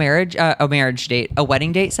 Do you have a marriage date, a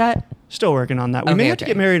wedding date set? Still working on that. We may Okay, have to okay.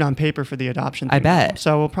 get married on paper for the adoption I thing. bet.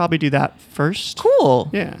 So we'll probably do that first. Cool.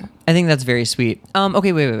 Yeah. I think that's very sweet.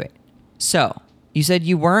 Okay, wait. So you said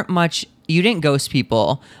you you didn't ghost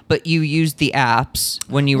people, but you used the apps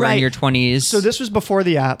when you were in Right. your 20s. So this was before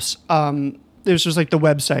the apps. This was like the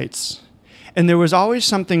websites. And there was always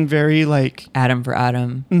something very like, Adam for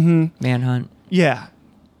Adam, Manhunt. yeah.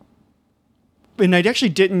 And I actually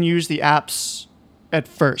didn't use the apps at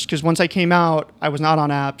first because once I came out, I was not on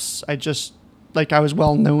apps. I just, like, I was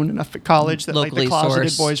well known enough at college that like Locally the closeted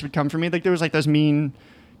sourced. boys would come for me. Like there was like those mean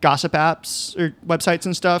gossip apps or websites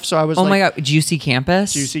and stuff. So I was Oh like, my God, Juicy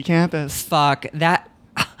Campus? Juicy Campus. Fuck, that...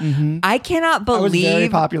 I cannot was very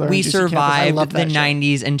believe popular on we Juicy Campus. I survived loved the that show.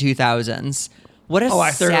 90s and 2000s. What a Oh,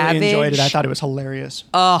 I thoroughly savage... enjoyed it. I thought it was hilarious.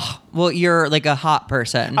 Oh, well, you're like a hot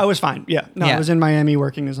person. I was fine. Yeah. No, Yeah. I was in Miami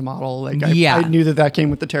working as a model. Like I Yeah. knew that came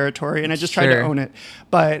with the territory and I just tried to Sure. own it.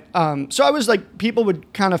 But so I was like, people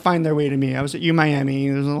would kind of find their way to me. I was at U Miami.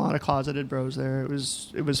 There was a lot of closeted bros there. It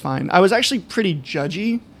was fine. I was actually pretty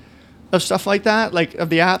judgy of stuff like that, like of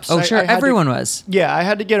the apps. Oh, sure. I had Everyone was. Yeah, I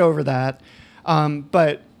had to get over that.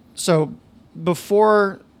 But so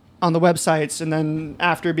before on the websites and then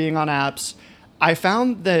after being on apps, I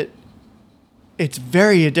found that it's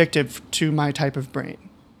very addictive to my type of brain.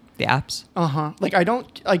 The apps? Like I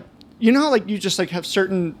don't like, you know how like you just like have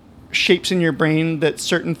certain shapes in your brain that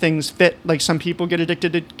certain things fit. Like some people get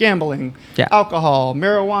addicted to gambling, Yeah. alcohol,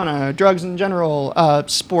 marijuana, drugs in general,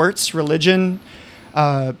 sports, religion,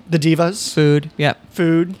 the divas, Food. Yep.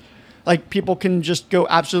 food. Like people can just go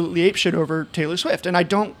absolutely apeshit over Taylor Swift, and I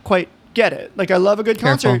don't quite get it. Like I love a good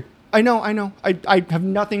Careful. concert. I know. I have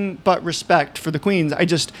nothing but respect for the queens.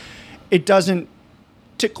 It doesn't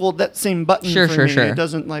tickle that same button Sure, for sure, me. sure. It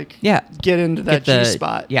doesn't like Yeah. get into that Get the- G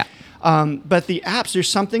spot. yeah. But the apps, there's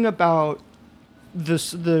something about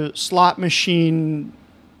the slot machine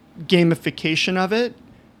gamification of it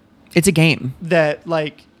It's a game. that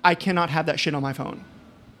like I cannot have that shit on my phone.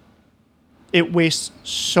 It wastes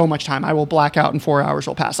so much time. I will black out and 4 hours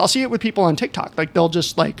will pass. I'll see it with people on TikTok. Like they'll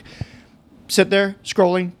just like sit there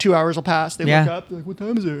scrolling, 2 hours will pass. They Yeah. look up, they're like, what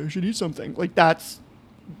time is it? I should eat something. Like that's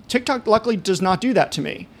TikTok luckily does not do that to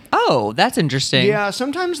me. Oh, that's interesting. Yeah,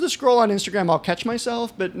 sometimes the scroll on Instagram I'll catch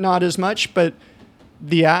myself, but not as much. But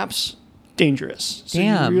the app's dangerous. So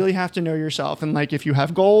Damn. you really have to know yourself. And like if you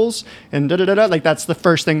have goals and like that's the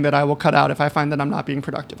first thing that I will cut out if I find that I'm not being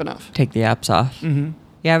productive enough. Take the apps off. Mm-hmm.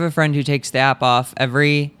 Yeah, I have a friend who takes the app off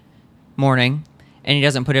every morning, and he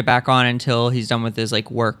doesn't put it back on until he's done with his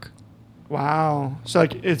like work. Wow. So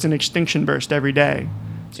like it's an extinction burst every day.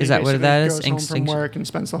 So Is he that what basically that is? Goes home from Extinction- work and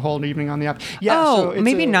spends the whole evening on the app. Yeah. Oh, so it's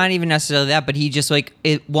maybe not even necessarily that, but he just like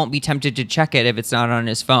it won't be tempted to check it if it's not on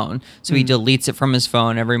his phone. So he deletes it from his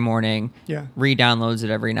phone every morning. Yeah. Re-downloads it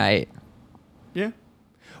every night. Yeah.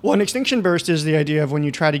 Well, an extinction burst is the idea of when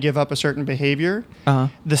you try to give up a certain behavior,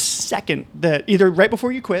 the second that either right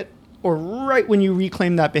before you quit or right when you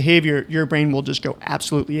reclaim that behavior, your brain will just go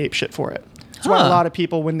absolutely apeshit for it. That's why a lot of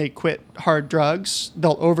people, when they quit hard drugs,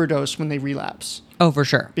 they'll overdose when they relapse Oh, for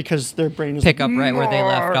sure. because their brain is Pick like, up right where they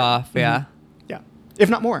left "More." off. Yeah. Yeah. If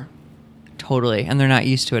not more. Totally. And they're not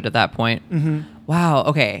used to it at that point. Mm-hmm. Wow.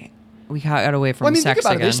 Okay. We got away from Well, I mean, sex think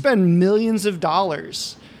about again. it. They spend millions of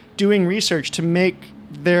dollars doing research to make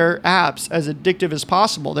their apps as addictive as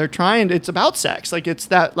possible. They're trying, it's about sex. Like it's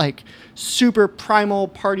that like super primal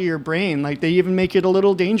part of your brain. Like they even make it a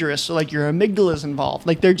little dangerous. So like your amygdala's involved.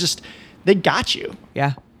 Like they got you.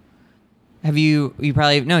 Yeah. Have you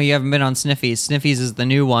probably, no, you haven't been on Sniffies. Sniffies is the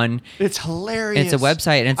new one. It's hilarious. It's a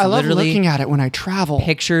website and it's I love literally looking at it when I travel.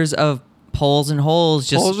 pictures of poles and holes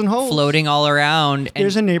just Holes and holes. floating all around. And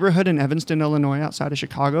There's a neighborhood in Evanston, Illinois, outside of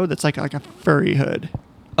Chicago that's like a furry hood.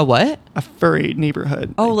 a what? A furry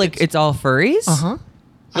neighborhood. Oh, like it's all furries? Uh-huh.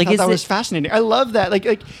 Like, I is thought that it- was fascinating. I love that.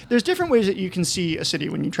 Like, there's different ways that you can see a city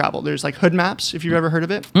when you travel. There's like hood maps, if you've ever heard of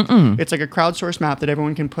it. It's like a crowdsourced map that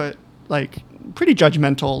everyone can put like pretty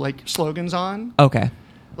judgmental like slogans on. Okay.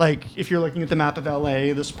 Like if you're looking at the map of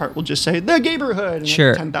LA, this part will just say the neighborhood, and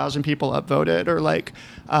Sure. like 10,000 people upvoted, or like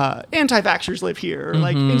anti-vaxxers live here, or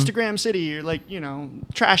like Instagram city, or like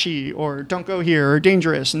trashy, or don't go here, or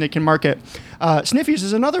dangerous, and they can mark it. Sniffies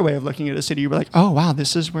is another way of looking at a city. You're like, oh wow,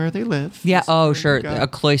 this is where they live. Yeah. This is Oh, where sure. they go. A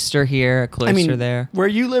cloister here, a cloister there. Where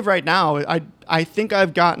you live right now, I think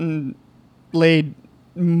I've gotten laid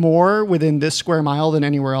more within this square mile than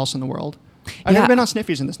anywhere else in the world. I've Yeah. never been on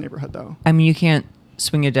Sniffies in this neighborhood though. I mean, you can't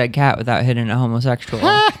swing a dead cat without hitting a homosexual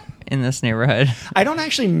in this neighborhood. I don't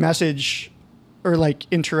actually message or like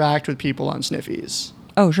interact with people on Sniffies.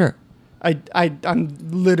 Oh, sure. I'm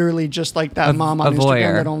literally just like that mom on a voyeur.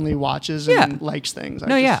 Instagram that only watches and likes things.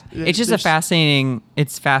 No, it's just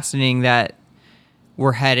it's fascinating that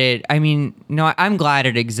we're headed. I mean, no, I'm glad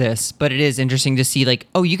it exists, but it is interesting to see like,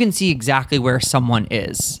 oh, you can see exactly where someone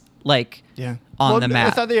is, like on the map.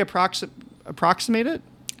 I thought they approximate it?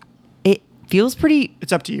 It feels pretty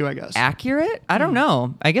It's up to you, I guess. accurate. I don't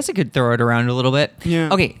know. I guess I could throw it around a little bit. Yeah.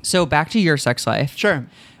 Okay, so back to your sex life. Sure.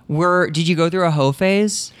 Did you go through a hoe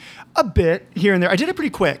phase? A bit here and there. I did it pretty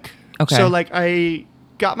quick. Okay. So like I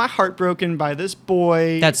got my heart broken by this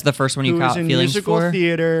boy. That's the first one you who caught was in feelings musical for?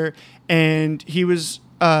 theater, and he was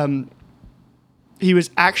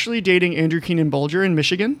actually dating Andrew Keenan Bolger in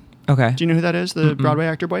Michigan. Okay. Do you know who that is? The Broadway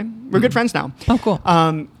actor boy? We're good friends now. Oh, cool.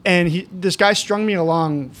 And this guy strung me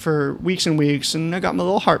along for weeks and weeks, and I got my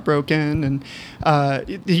little heart broken. And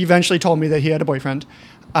he eventually told me that he had a boyfriend.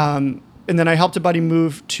 And then I helped a buddy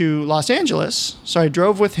move to Los Angeles. So I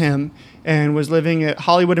drove with him and was living at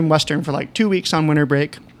Hollywood and Western for like 2 weeks on winter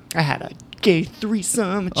break. I had a gay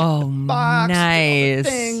threesome, a chick in the box, did all the nice.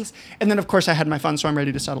 things. And then, of course, I had my fun, so I'm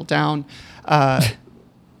ready to settle down.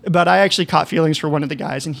 But I actually caught feelings for one of the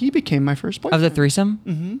guys, and he became my first boyfriend. Of the threesome?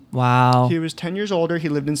 Mm-hmm. Wow. He was 10 years older. He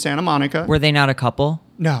lived in Santa Monica. Were they not a couple?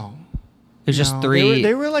 No. It was just No. three.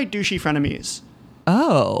 They were like douchey frenemies.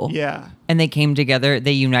 Oh. Yeah. And they came together.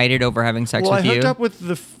 They united over having sex Well, with I you. hooked up with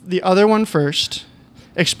the other one first,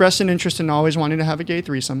 expressed an interest in always wanting to have a gay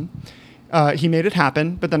threesome. He made it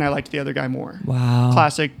happen, but then I liked the other guy more. Wow.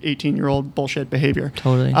 Classic 18-year-old bullshit behavior.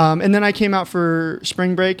 Totally. And then I came out for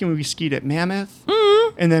spring break, and we skied at Mammoth.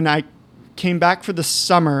 Mm-hmm. And then I came back for the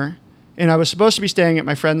summer, and I was supposed to be staying at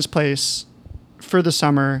my friend's place for the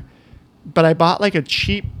summer, but I bought like a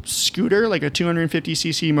cheap scooter, like a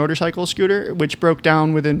 250cc motorcycle scooter, which broke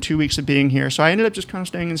down within 2 weeks of being here. So I ended up just kind of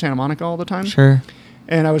staying in Santa Monica all the time. Sure.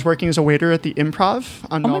 And I was working as a waiter at the Improv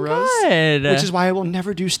on Oh my Melrose, God. which is why I will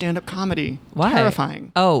never do stand-up comedy. Why?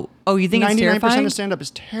 Terrifying. Oh, you think it's 99% terrifying? of stand-up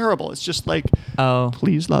is terrible. It's just like, Oh.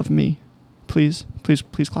 please love me, please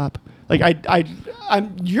clap. Like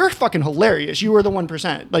you're fucking hilarious. You were the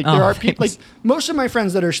 1%. Like there are people. Like thanks. most of my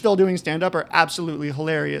friends that are still doing stand-up are absolutely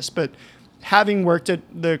hilarious. But having worked at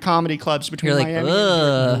the comedy clubs between You're like, Miami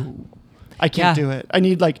ugh. and here, I can't Yeah. do it. I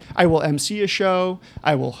need I will MC a show.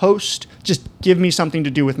 I will host. Just give me something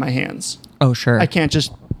to do with my hands. Oh, sure. I can't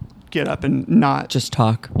just get up and not. Just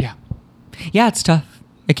talk. Yeah. Yeah, it's tough.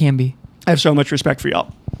 It can be. I have so much respect for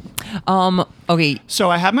y'all. Okay. So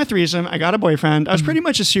I had my threesome. I got a boyfriend. I was Mm-hmm. pretty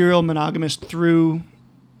much a serial monogamist through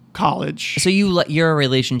college. So you're a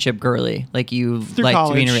relationship girly. Like you Through like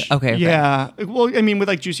college. to be in a okay. Yeah. Well, I mean, with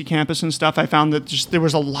like Juicy Campus and stuff, I found that just there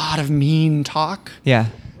was a lot of mean talk. Yeah.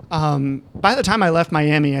 By the time I left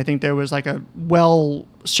Miami, I think there was like a well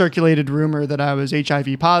circulated rumor that I was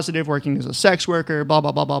HIV positive, working as a sex worker, blah,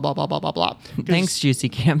 blah, blah, blah, blah, blah, blah, blah, blah. Thanks, Juicy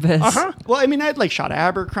Campus. Uh-huh. Well, I mean, I had like shot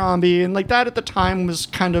Abercrombie, and like that at the time was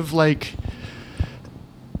kind of like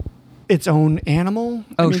its own animal.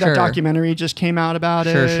 Oh, I mean, sure. that documentary just came out about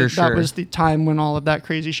Sure, it. sure, That sure. was the time when all of that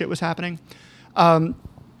crazy shit was happening.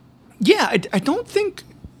 Yeah, I don't think...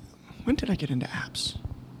 When did I get into apps?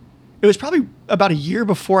 It was probably about a year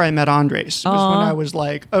before I met Andres. It was when I was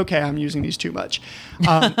like, okay, I'm using these too much.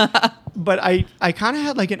 But I kind of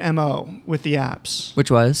had like an MO with the apps. Which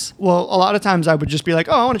was? Well, a lot of times I would just be like,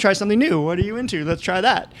 oh, I want to try something new. What are you into? Let's try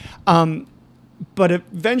that. But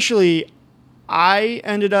eventually I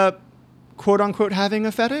ended up, quote unquote, having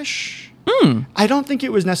a fetish. I don't think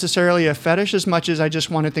it was necessarily a fetish as much as I just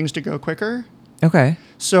wanted things to go quicker. Okay.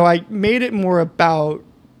 So I made it more about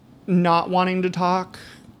not wanting to talk.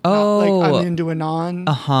 Oh. Like I'm into a non.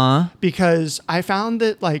 Uh-huh. Because I found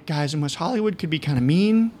that like guys in West Hollywood could be kind of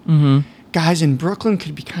mean. Mm-hmm. Guys in Brooklyn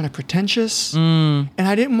could be kind of pretentious. And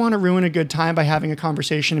I didn't want to ruin a good time by having a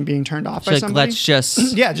conversation and being turned off by Like, somebody. let's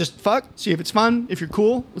just... Yeah, just fuck, see if it's fun. If you're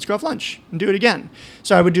cool, let's go have lunch and do it again.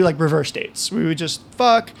 So I would do like reverse dates. We would just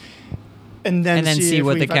fuck and then see if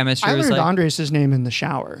what we the chemistry I was learned like. Andres' name in the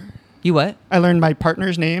shower. You what? I learned my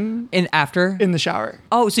partner's name After? in the shower.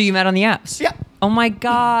 Oh, so you met on the apps? Yeah. Oh my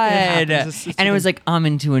God. happens. It's And it was like, I'm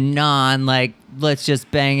into a non, like, let's just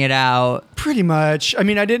bang it out. Pretty much. I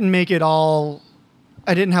mean, I didn't make it all...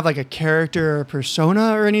 I didn't have like a character or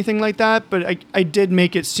persona or anything like that, but I did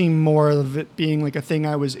make it seem more of it being like a thing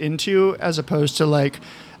I was into as opposed to like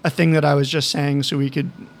a thing that I was just saying so we could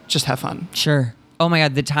just have fun. Sure. Oh my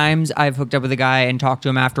God. The times I've hooked up with a guy and talked to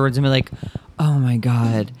him afterwards and be like, oh my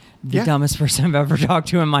God, the Yeah. dumbest person I've ever talked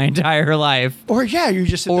to in my entire life. Or yeah, you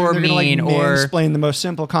just sit Or there, they're gonna, like mean, or- explain the most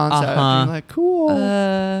simple concept. Uh-huh. And you're like,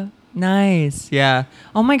 cool. Nice. Yeah.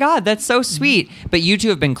 Oh my God. That's so sweet. But you two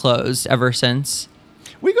have been closed ever since.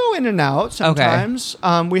 We go in and out sometimes.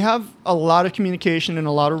 We have a lot of communication and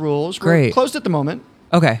a lot of rules. We're Great. closed at the moment.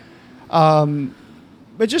 Okay.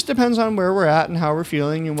 It just depends on where we're at and how we're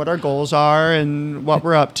feeling and what our goals are and what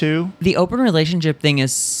we're up to. The open relationship thing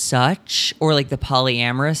is such, or like the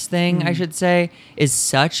polyamorous thing, I should say, is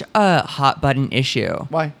such a hot button issue.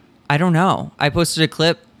 Why? I don't know. I posted a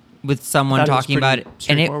clip with someone That is talking about pretty it,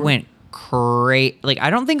 and it straightforward. went great. Like, I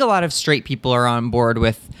don't think a lot of straight people are on board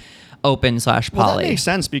with open/poly. Well, that makes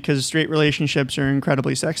sense because straight relationships are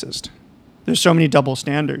incredibly sexist. There's so many double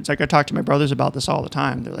standards. Like I talk to my brothers about this all the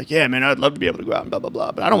time. They're like, "Yeah, man, I'd love to be able to go out and blah blah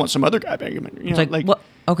blah, but I don't want some other guy banging me." You know, It's like, what?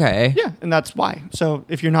 Okay. yeah, and that's why. So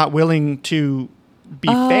if you're not willing to be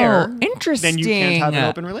fair, then you can't have an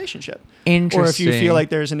open relationship. Interesting. Or if you feel like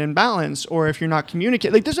there's an imbalance, or if you're not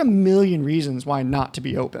communicating, like there's a million reasons why not to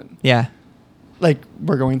be open. Yeah. Like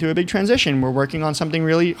we're going through a big transition. We're working on something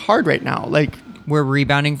really hard right now. Like We're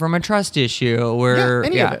rebounding from a trust issue. yeah,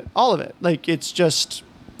 any of it, all of it. Like it's just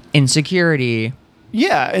insecurity.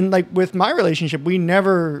 yeah, and like with my relationship,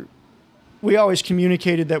 we always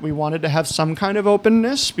communicated that we wanted to have some kind of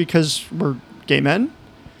openness because we're gay men.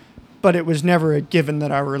 But it was never a given that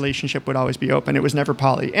our relationship would always be open. It was never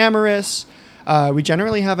polyamorous. We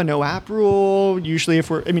generally have a no app rule. Usually if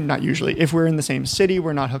we're in the same city,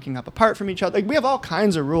 we're not hooking up apart from each other. Like we have all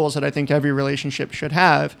kinds of rules that I think every relationship should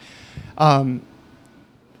have.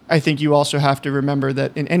 I think you also have to remember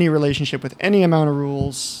that in any relationship with any amount of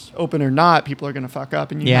rules, open or not, people are going to fuck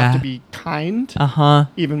up and you have to be kind,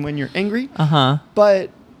 even when you're angry. But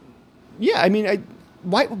yeah, I mean,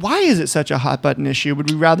 why is it such a hot button issue?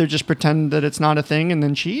 Would we rather just pretend that it's not a thing and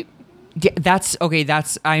then cheat? Yeah,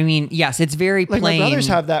 I mean, yes, it's very Like plain. my brothers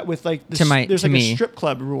have that with like this, there's like a strip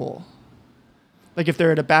club rule. Like if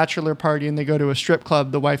they're at a bachelor party and they go to a strip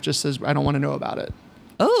club, the wife just says, "I don't want to know about it."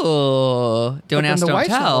 Oh, don't ask, don't wife's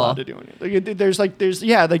not tell. allowed to do it.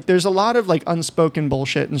 Like, there's a lot of like unspoken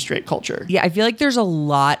bullshit in straight culture. Yeah, I feel like there's a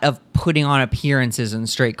lot of putting on appearances in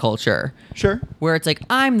straight culture. Sure. Where it's like,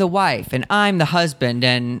 I'm the wife and I'm the husband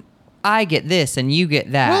and I get this and you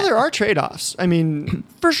get that. Well, there are trade-offs. I mean,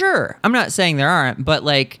 for sure. I'm not saying there aren't, but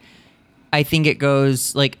like, I think it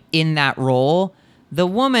goes like in that role, the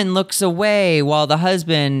woman looks away while the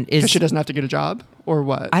husband is. 'Cause she doesn't have to get a job or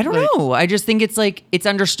what? I don't know. I just think it's like, it's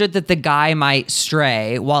understood that the guy might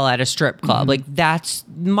stray while at a strip club. Like that's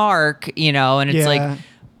Mark, and it's like,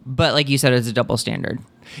 but like you said, it's a double standard.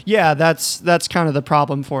 Yeah, that's kind of the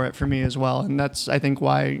problem for it for me as well. And that's, I think,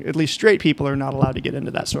 why at least straight people are not allowed to get into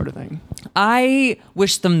that sort of thing. I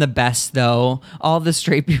wish them the best, though. All the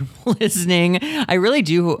straight people listening. I really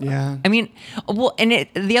do. Yeah. I mean, well, and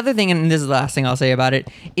the other thing, and this is the last thing I'll say about it,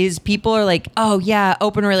 is people are like, oh, yeah,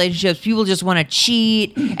 open relationships. People just want to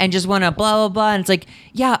cheat and just want to blah, blah, blah. And it's like,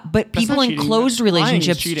 yeah, but That's people not in cheating. closed Lying is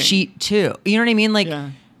relationships cheating. cheat too. You know what I mean? Like,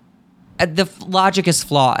 the logic is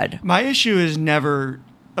flawed. My issue is never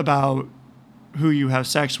about who you have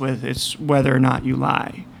sex with. It's whether or not you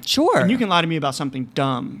lie. Sure. And you can lie to me about something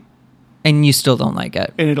dumb, and you still don't like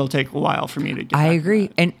it. and it'll take a while for me to get I back to agree.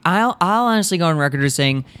 that. And I'll honestly go on record as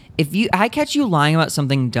saying, if I catch you lying about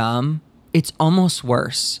something dumb, it's almost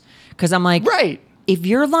worse. Because I'm like, Right. if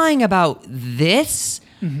you're lying about this,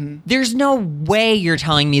 there's no way you're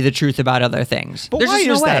telling me the truth about other things. But There's why just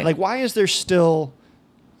no is that? way. Like, why is there still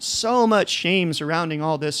so much shame surrounding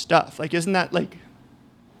all this stuff? Like, isn't that like...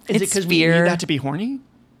 Is it It's because we fear. need that to be horny?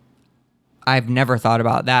 I've never thought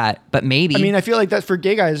about that, but maybe. I mean, I feel like that for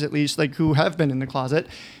gay guys, at least, like who have been in the closet,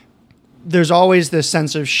 there's always this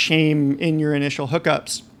sense of shame in your initial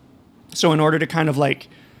hookups. So in order to kind of like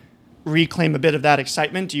reclaim a bit of that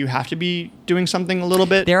excitement, do you have to be doing something a little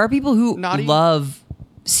bit? there are people who naughty? love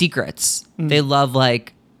secrets. They love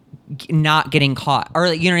like not getting caught, or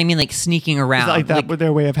you know what I mean, like sneaking around. Is that like that with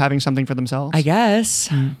their way of having something for themselves? I guess,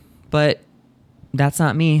 but that's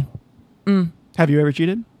not me. Have you ever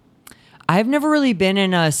cheated? I've never really been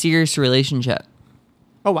in a serious relationship.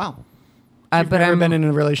 Oh, wow. But You've never I'm been in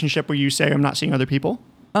a relationship where you say, I'm not seeing other people?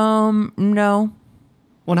 no.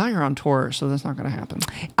 Well, now you're on tour, so that's not going to happen.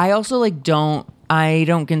 I also like don't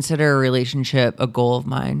consider a relationship a goal of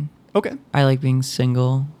mine. Okay. I like being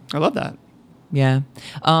single. I love that. Yeah.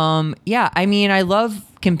 Yeah, I mean, I love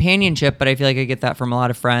companionship, but I feel like I get that from a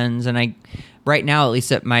lot of friends, and right now, at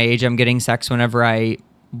least at my age, I'm getting sex whenever I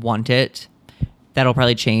want it. That'll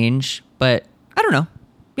probably change, but I don't know.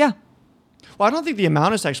 Yeah. Well, I don't think the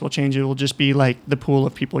amount of sex will change. It will just be like the pool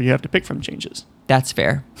of people you have to pick from changes. That's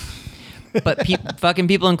fair. But fucking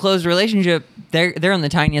people in closed relationship, they're in the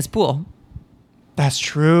tiniest pool. That's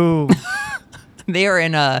true. They are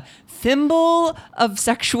in a thimble of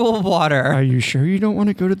sexual water. Are you sure you don't want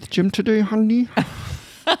to go to the gym today, honey?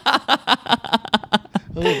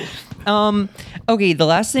 Okay, the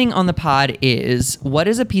last thing on the pod is, what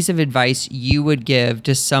is a piece of advice you would give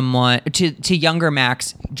to someone, to younger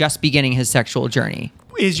Max just beginning his sexual journey?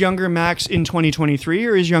 Is younger Max in 2023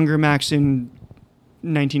 or is younger Max in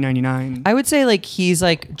 1999. I would say like he's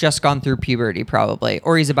like just gone through puberty probably,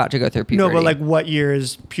 or he's about to go through puberty. No, but like what year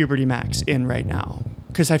is puberty max in right now?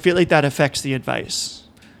 Because I feel like that affects the advice.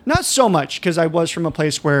 Not so much, because I was from a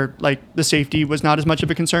place where like the safety was not as much of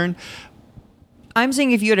a concern. I'm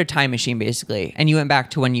saying if you had a time machine basically, and you went back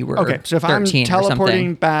to when you were Okay, so if I'm 13 or teleporting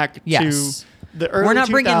something. back Yes. to the early We're not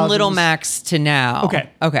 2000s, bringing Little Max to now.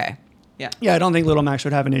 Okay. Yeah. Yeah, I don't think Little Max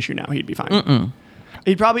would have an issue now. He'd be fine.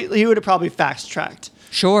 He would have probably fast tracked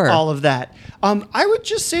Sure. all of that. I would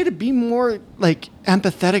just say to be more like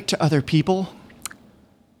empathetic to other people,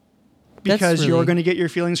 because you're going to get your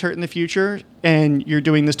feelings hurt in the future, and you're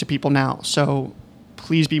doing this to people now. So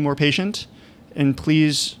please be more patient, and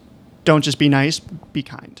please don't just be nice, be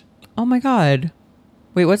kind. Oh my God.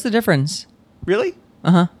 Wait, what's the difference? Really?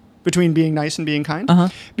 Uh-huh. Between being nice and being kind? Uh-huh.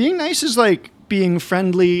 Being nice is like being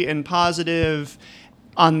friendly and positive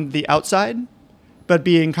on the outside, but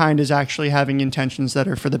being kind is actually having intentions that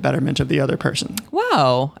are for the betterment of the other person.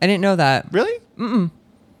 Wow. I didn't know that. Really? Mm-mm.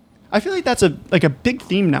 I feel like that's a big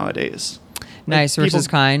theme nowadays. Nice Like versus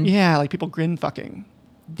kind. Yeah, like people grin fucking.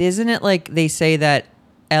 Isn't it like they say that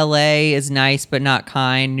LA is nice but not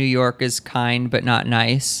kind, New York is kind but not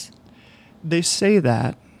nice? They say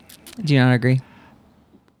that. Do you not agree?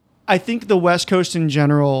 I think the West Coast in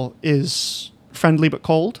general is friendly but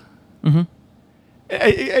cold. Mm-hmm.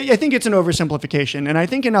 I think it's an oversimplification. And I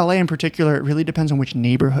think in LA in particular, it really depends on which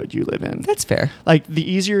neighborhood you live in. That's fair. Like, the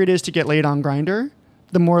easier it is to get laid on Grindr,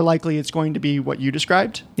 the more likely it's going to be what you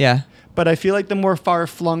described. Yeah. But I feel like the more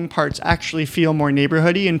far-flung parts actually feel more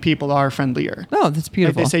neighborhoody, and people are friendlier. Oh, that's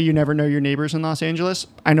beautiful. Like they say you never know your neighbors in Los Angeles.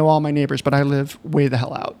 I know all my neighbors, but I live way the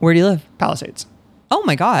hell out. Where do you live? Palisades. Oh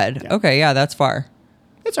my God. Yeah. Okay, yeah, that's far.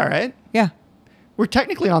 It's all right. Yeah. We're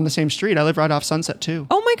technically on the same street. I live right off Sunset, too.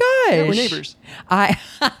 Oh my gosh. Yeah, we're neighbors.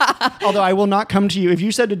 Although I will not come to you. If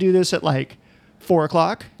you said to do this at like 4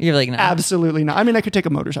 o'clock, You're like, no. absolutely not. I mean, I could take a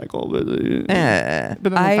motorcycle, but then I'm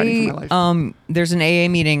fighting for my life. There's an AA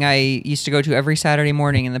meeting I used to go to every Saturday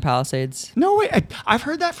morning in the Palisades. No way. I've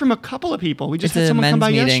heard that from a couple of people. We just It's had a someone come men's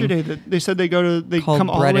by meeting. yesterday that they said they Called come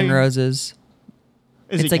all Bread the way. and Roses.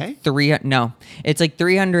 Is It's it like gay? it's like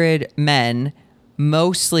 300 men,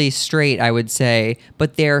 mostly straight, I would say,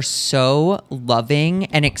 but they're so loving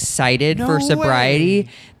and excited No for sobriety way.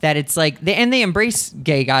 that it's like they embrace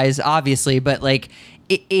gay guys, obviously, but like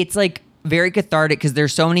it's like very cathartic because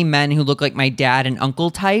there's so many men who look like my dad and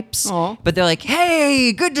uncle types, Aw. but they're like,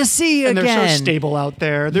 hey, good to see you And again. they're so stable out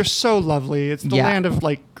there. They're so lovely. It's the Yeah. land of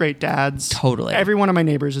like great dads. Totally. Every one of my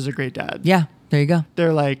neighbors is a great dad. Yeah, there you go.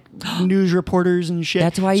 They're like news reporters and shit.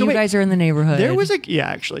 That's why So you wait, guys are in the neighborhood. There was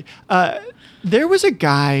there was a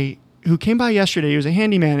guy who came by yesterday. He was a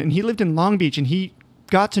handyman, and he lived in Long Beach, and he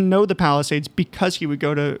got to know the Palisades because he would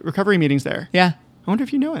go to recovery meetings there. Yeah. I wonder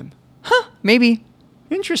if you know him. Maybe.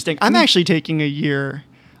 Interesting. I'm actually taking a year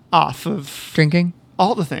off of Drinking?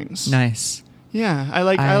 all the things. Nice. Yeah, I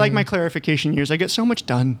like my clarification years. I get so much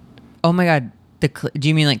done. Oh my God. Do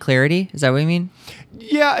you mean like clarity? Is that what you mean?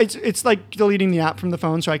 Yeah, it's like deleting the app from the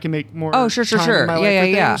phone so I can make more. Oh, sure. time in my life Yeah, for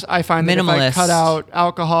yeah. things. I find that if I Minimalist. cut out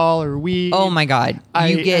alcohol or weed, Oh my God. I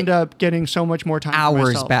You get end up getting so much more time for hours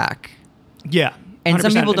myself. back. Yeah, And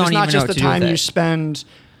some 100%. people don't it's even not know just what the to do with time you it. spend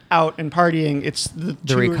out and partying. It's the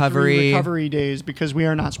 2 or 3 recovery. recovery days, because we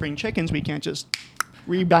are not spring chickens. We can't just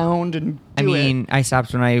rebound and do I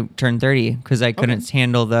stopped when I turned 30 because I couldn't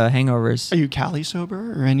handle the hangovers. Are you Cali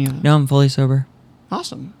sober or any of them? No, I'm fully sober.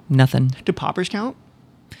 Awesome. Nothing. Do poppers count?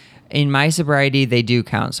 In my sobriety, they do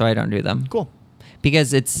count, so I don't do them. Cool.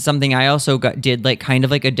 Because it's something I also did like kind of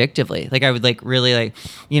like addictively. Like I would like really like,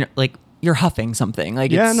 like you're huffing something. Like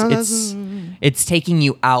Yeah, it's, no, it's taking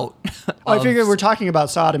you out. I figured we're talking about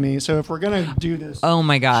sodomy, so if we're gonna do this Oh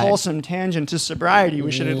my God. wholesome tangent to sobriety,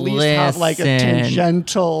 we should at least have like a Listen.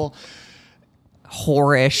 tangential.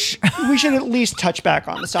 Whorish. We should at least touch back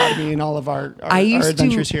on the sodomy and all of our I used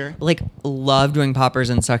adventures to here. like love doing poppers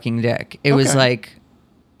and sucking dick. It was Okay. like,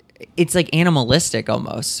 it's like animalistic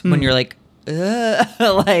almost when you're like,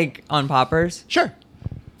 like on poppers. Sure.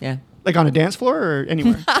 Yeah. Like on a dance floor or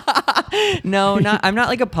anywhere. No, I'm not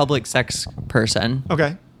like a public sex person,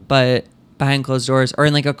 Okay. but behind closed doors or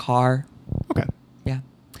in like a car. Okay. Yeah.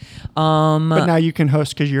 But now you can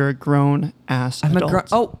host because you're a grown ass I'm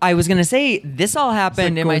adult. I was gonna say this all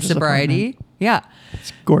happened in my gorgeous sobriety. apartment. Yeah.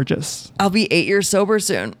 It's gorgeous. I'll be 8 years sober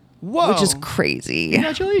soon. Whoa. which is crazy.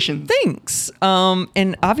 Congratulations. Thanks.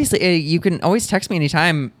 And obviously, you can always text me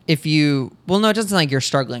anytime if you. Well, no, it doesn't sound like you're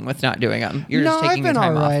struggling with not doing them. You're just taking your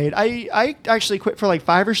time all off. right. I actually quit for like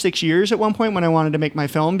 5 or 6 years at one point when I wanted to make my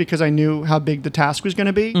film because I knew how big the task was going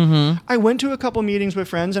to be. Mm-hmm. I went to a couple meetings with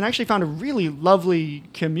friends and actually found a really lovely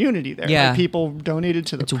community there. Yeah. Like people donated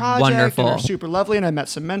to the It's project. wonderful. And they're super lovely, and I met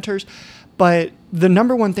some mentors. But the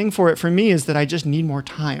number one thing for me is that I just need more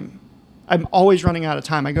time. I'm always running out of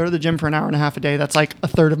time. I go to the gym for an hour and a half a day. That's like a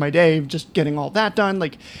third of my day, just getting all that done.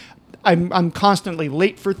 Like I'm constantly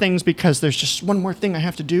late for things because there's just one more thing I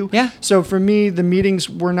have to do. Yeah. So for me, the meetings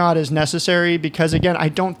were not as necessary because, again, I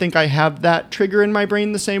don't think I have that trigger in my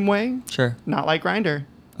brain the same way. Sure. Not like Grindr.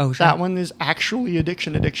 Oh, sure. That one is actually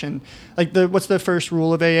addiction. Like what's the first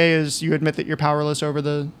rule of AA is you admit that you're powerless over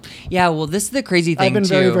the. Yeah. Well, this is the crazy thing I've been too.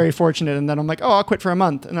 very, very fortunate, and then I'm like, oh, I'll quit for a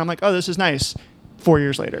month, and I'm like, oh, this is nice. 4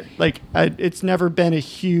 years later, like it's never been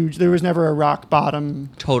there was never a rock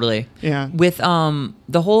bottom. Totally. Yeah. With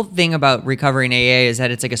the whole thing about recovering AA is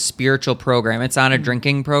that it's like a spiritual program. It's not a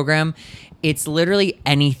drinking program. It's literally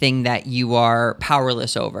anything that you are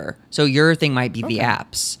powerless over. So your thing might be the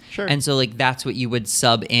apps. Sure. And so like that's what you would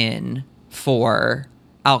sub in for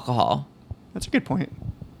alcohol. That's a good point.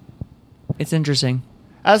 It's interesting.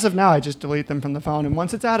 As of now, I just delete them from the phone, and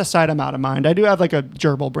once it's out of sight, I'm out of mind. I do have like a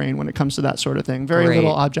gerbil brain when it comes to that sort of thing. Very Great.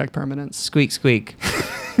 little object permanence. Squeak, squeak.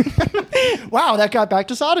 Wow, that got back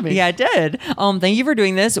to sodomy. Yeah, it did. Thank you for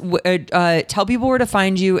doing this. Tell people where to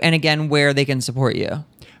find you and again where they can support you.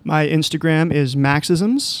 My Instagram is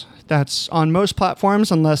Maxisms. That's on most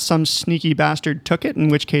platforms unless some sneaky bastard took it, in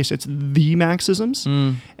which case it's the Maxisms.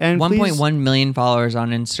 And 1.1 million followers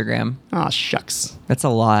on Instagram. Ah, shucks. That's a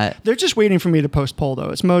lot. They're just waiting for me to post poll, though.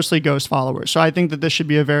 It's mostly ghost followers. So I think that this should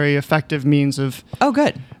be a very effective means of Oh,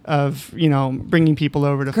 good. bringing people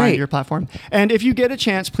over to Great. find your platform. And if you get a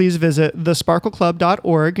chance, please visit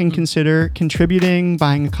thesparkleclub.org and consider contributing,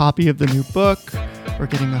 buying a copy of the new book, or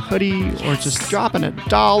getting a hoodie, or just dropping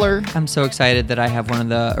 $1. I'm so excited that I have one of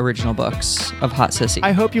the original books of Hot Sissy.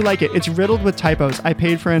 I hope you like it. It's riddled with typos. I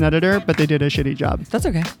paid for an editor, but they did a shitty job. That's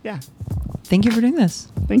okay. Yeah. Thank you for doing this.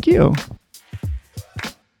 Thank you.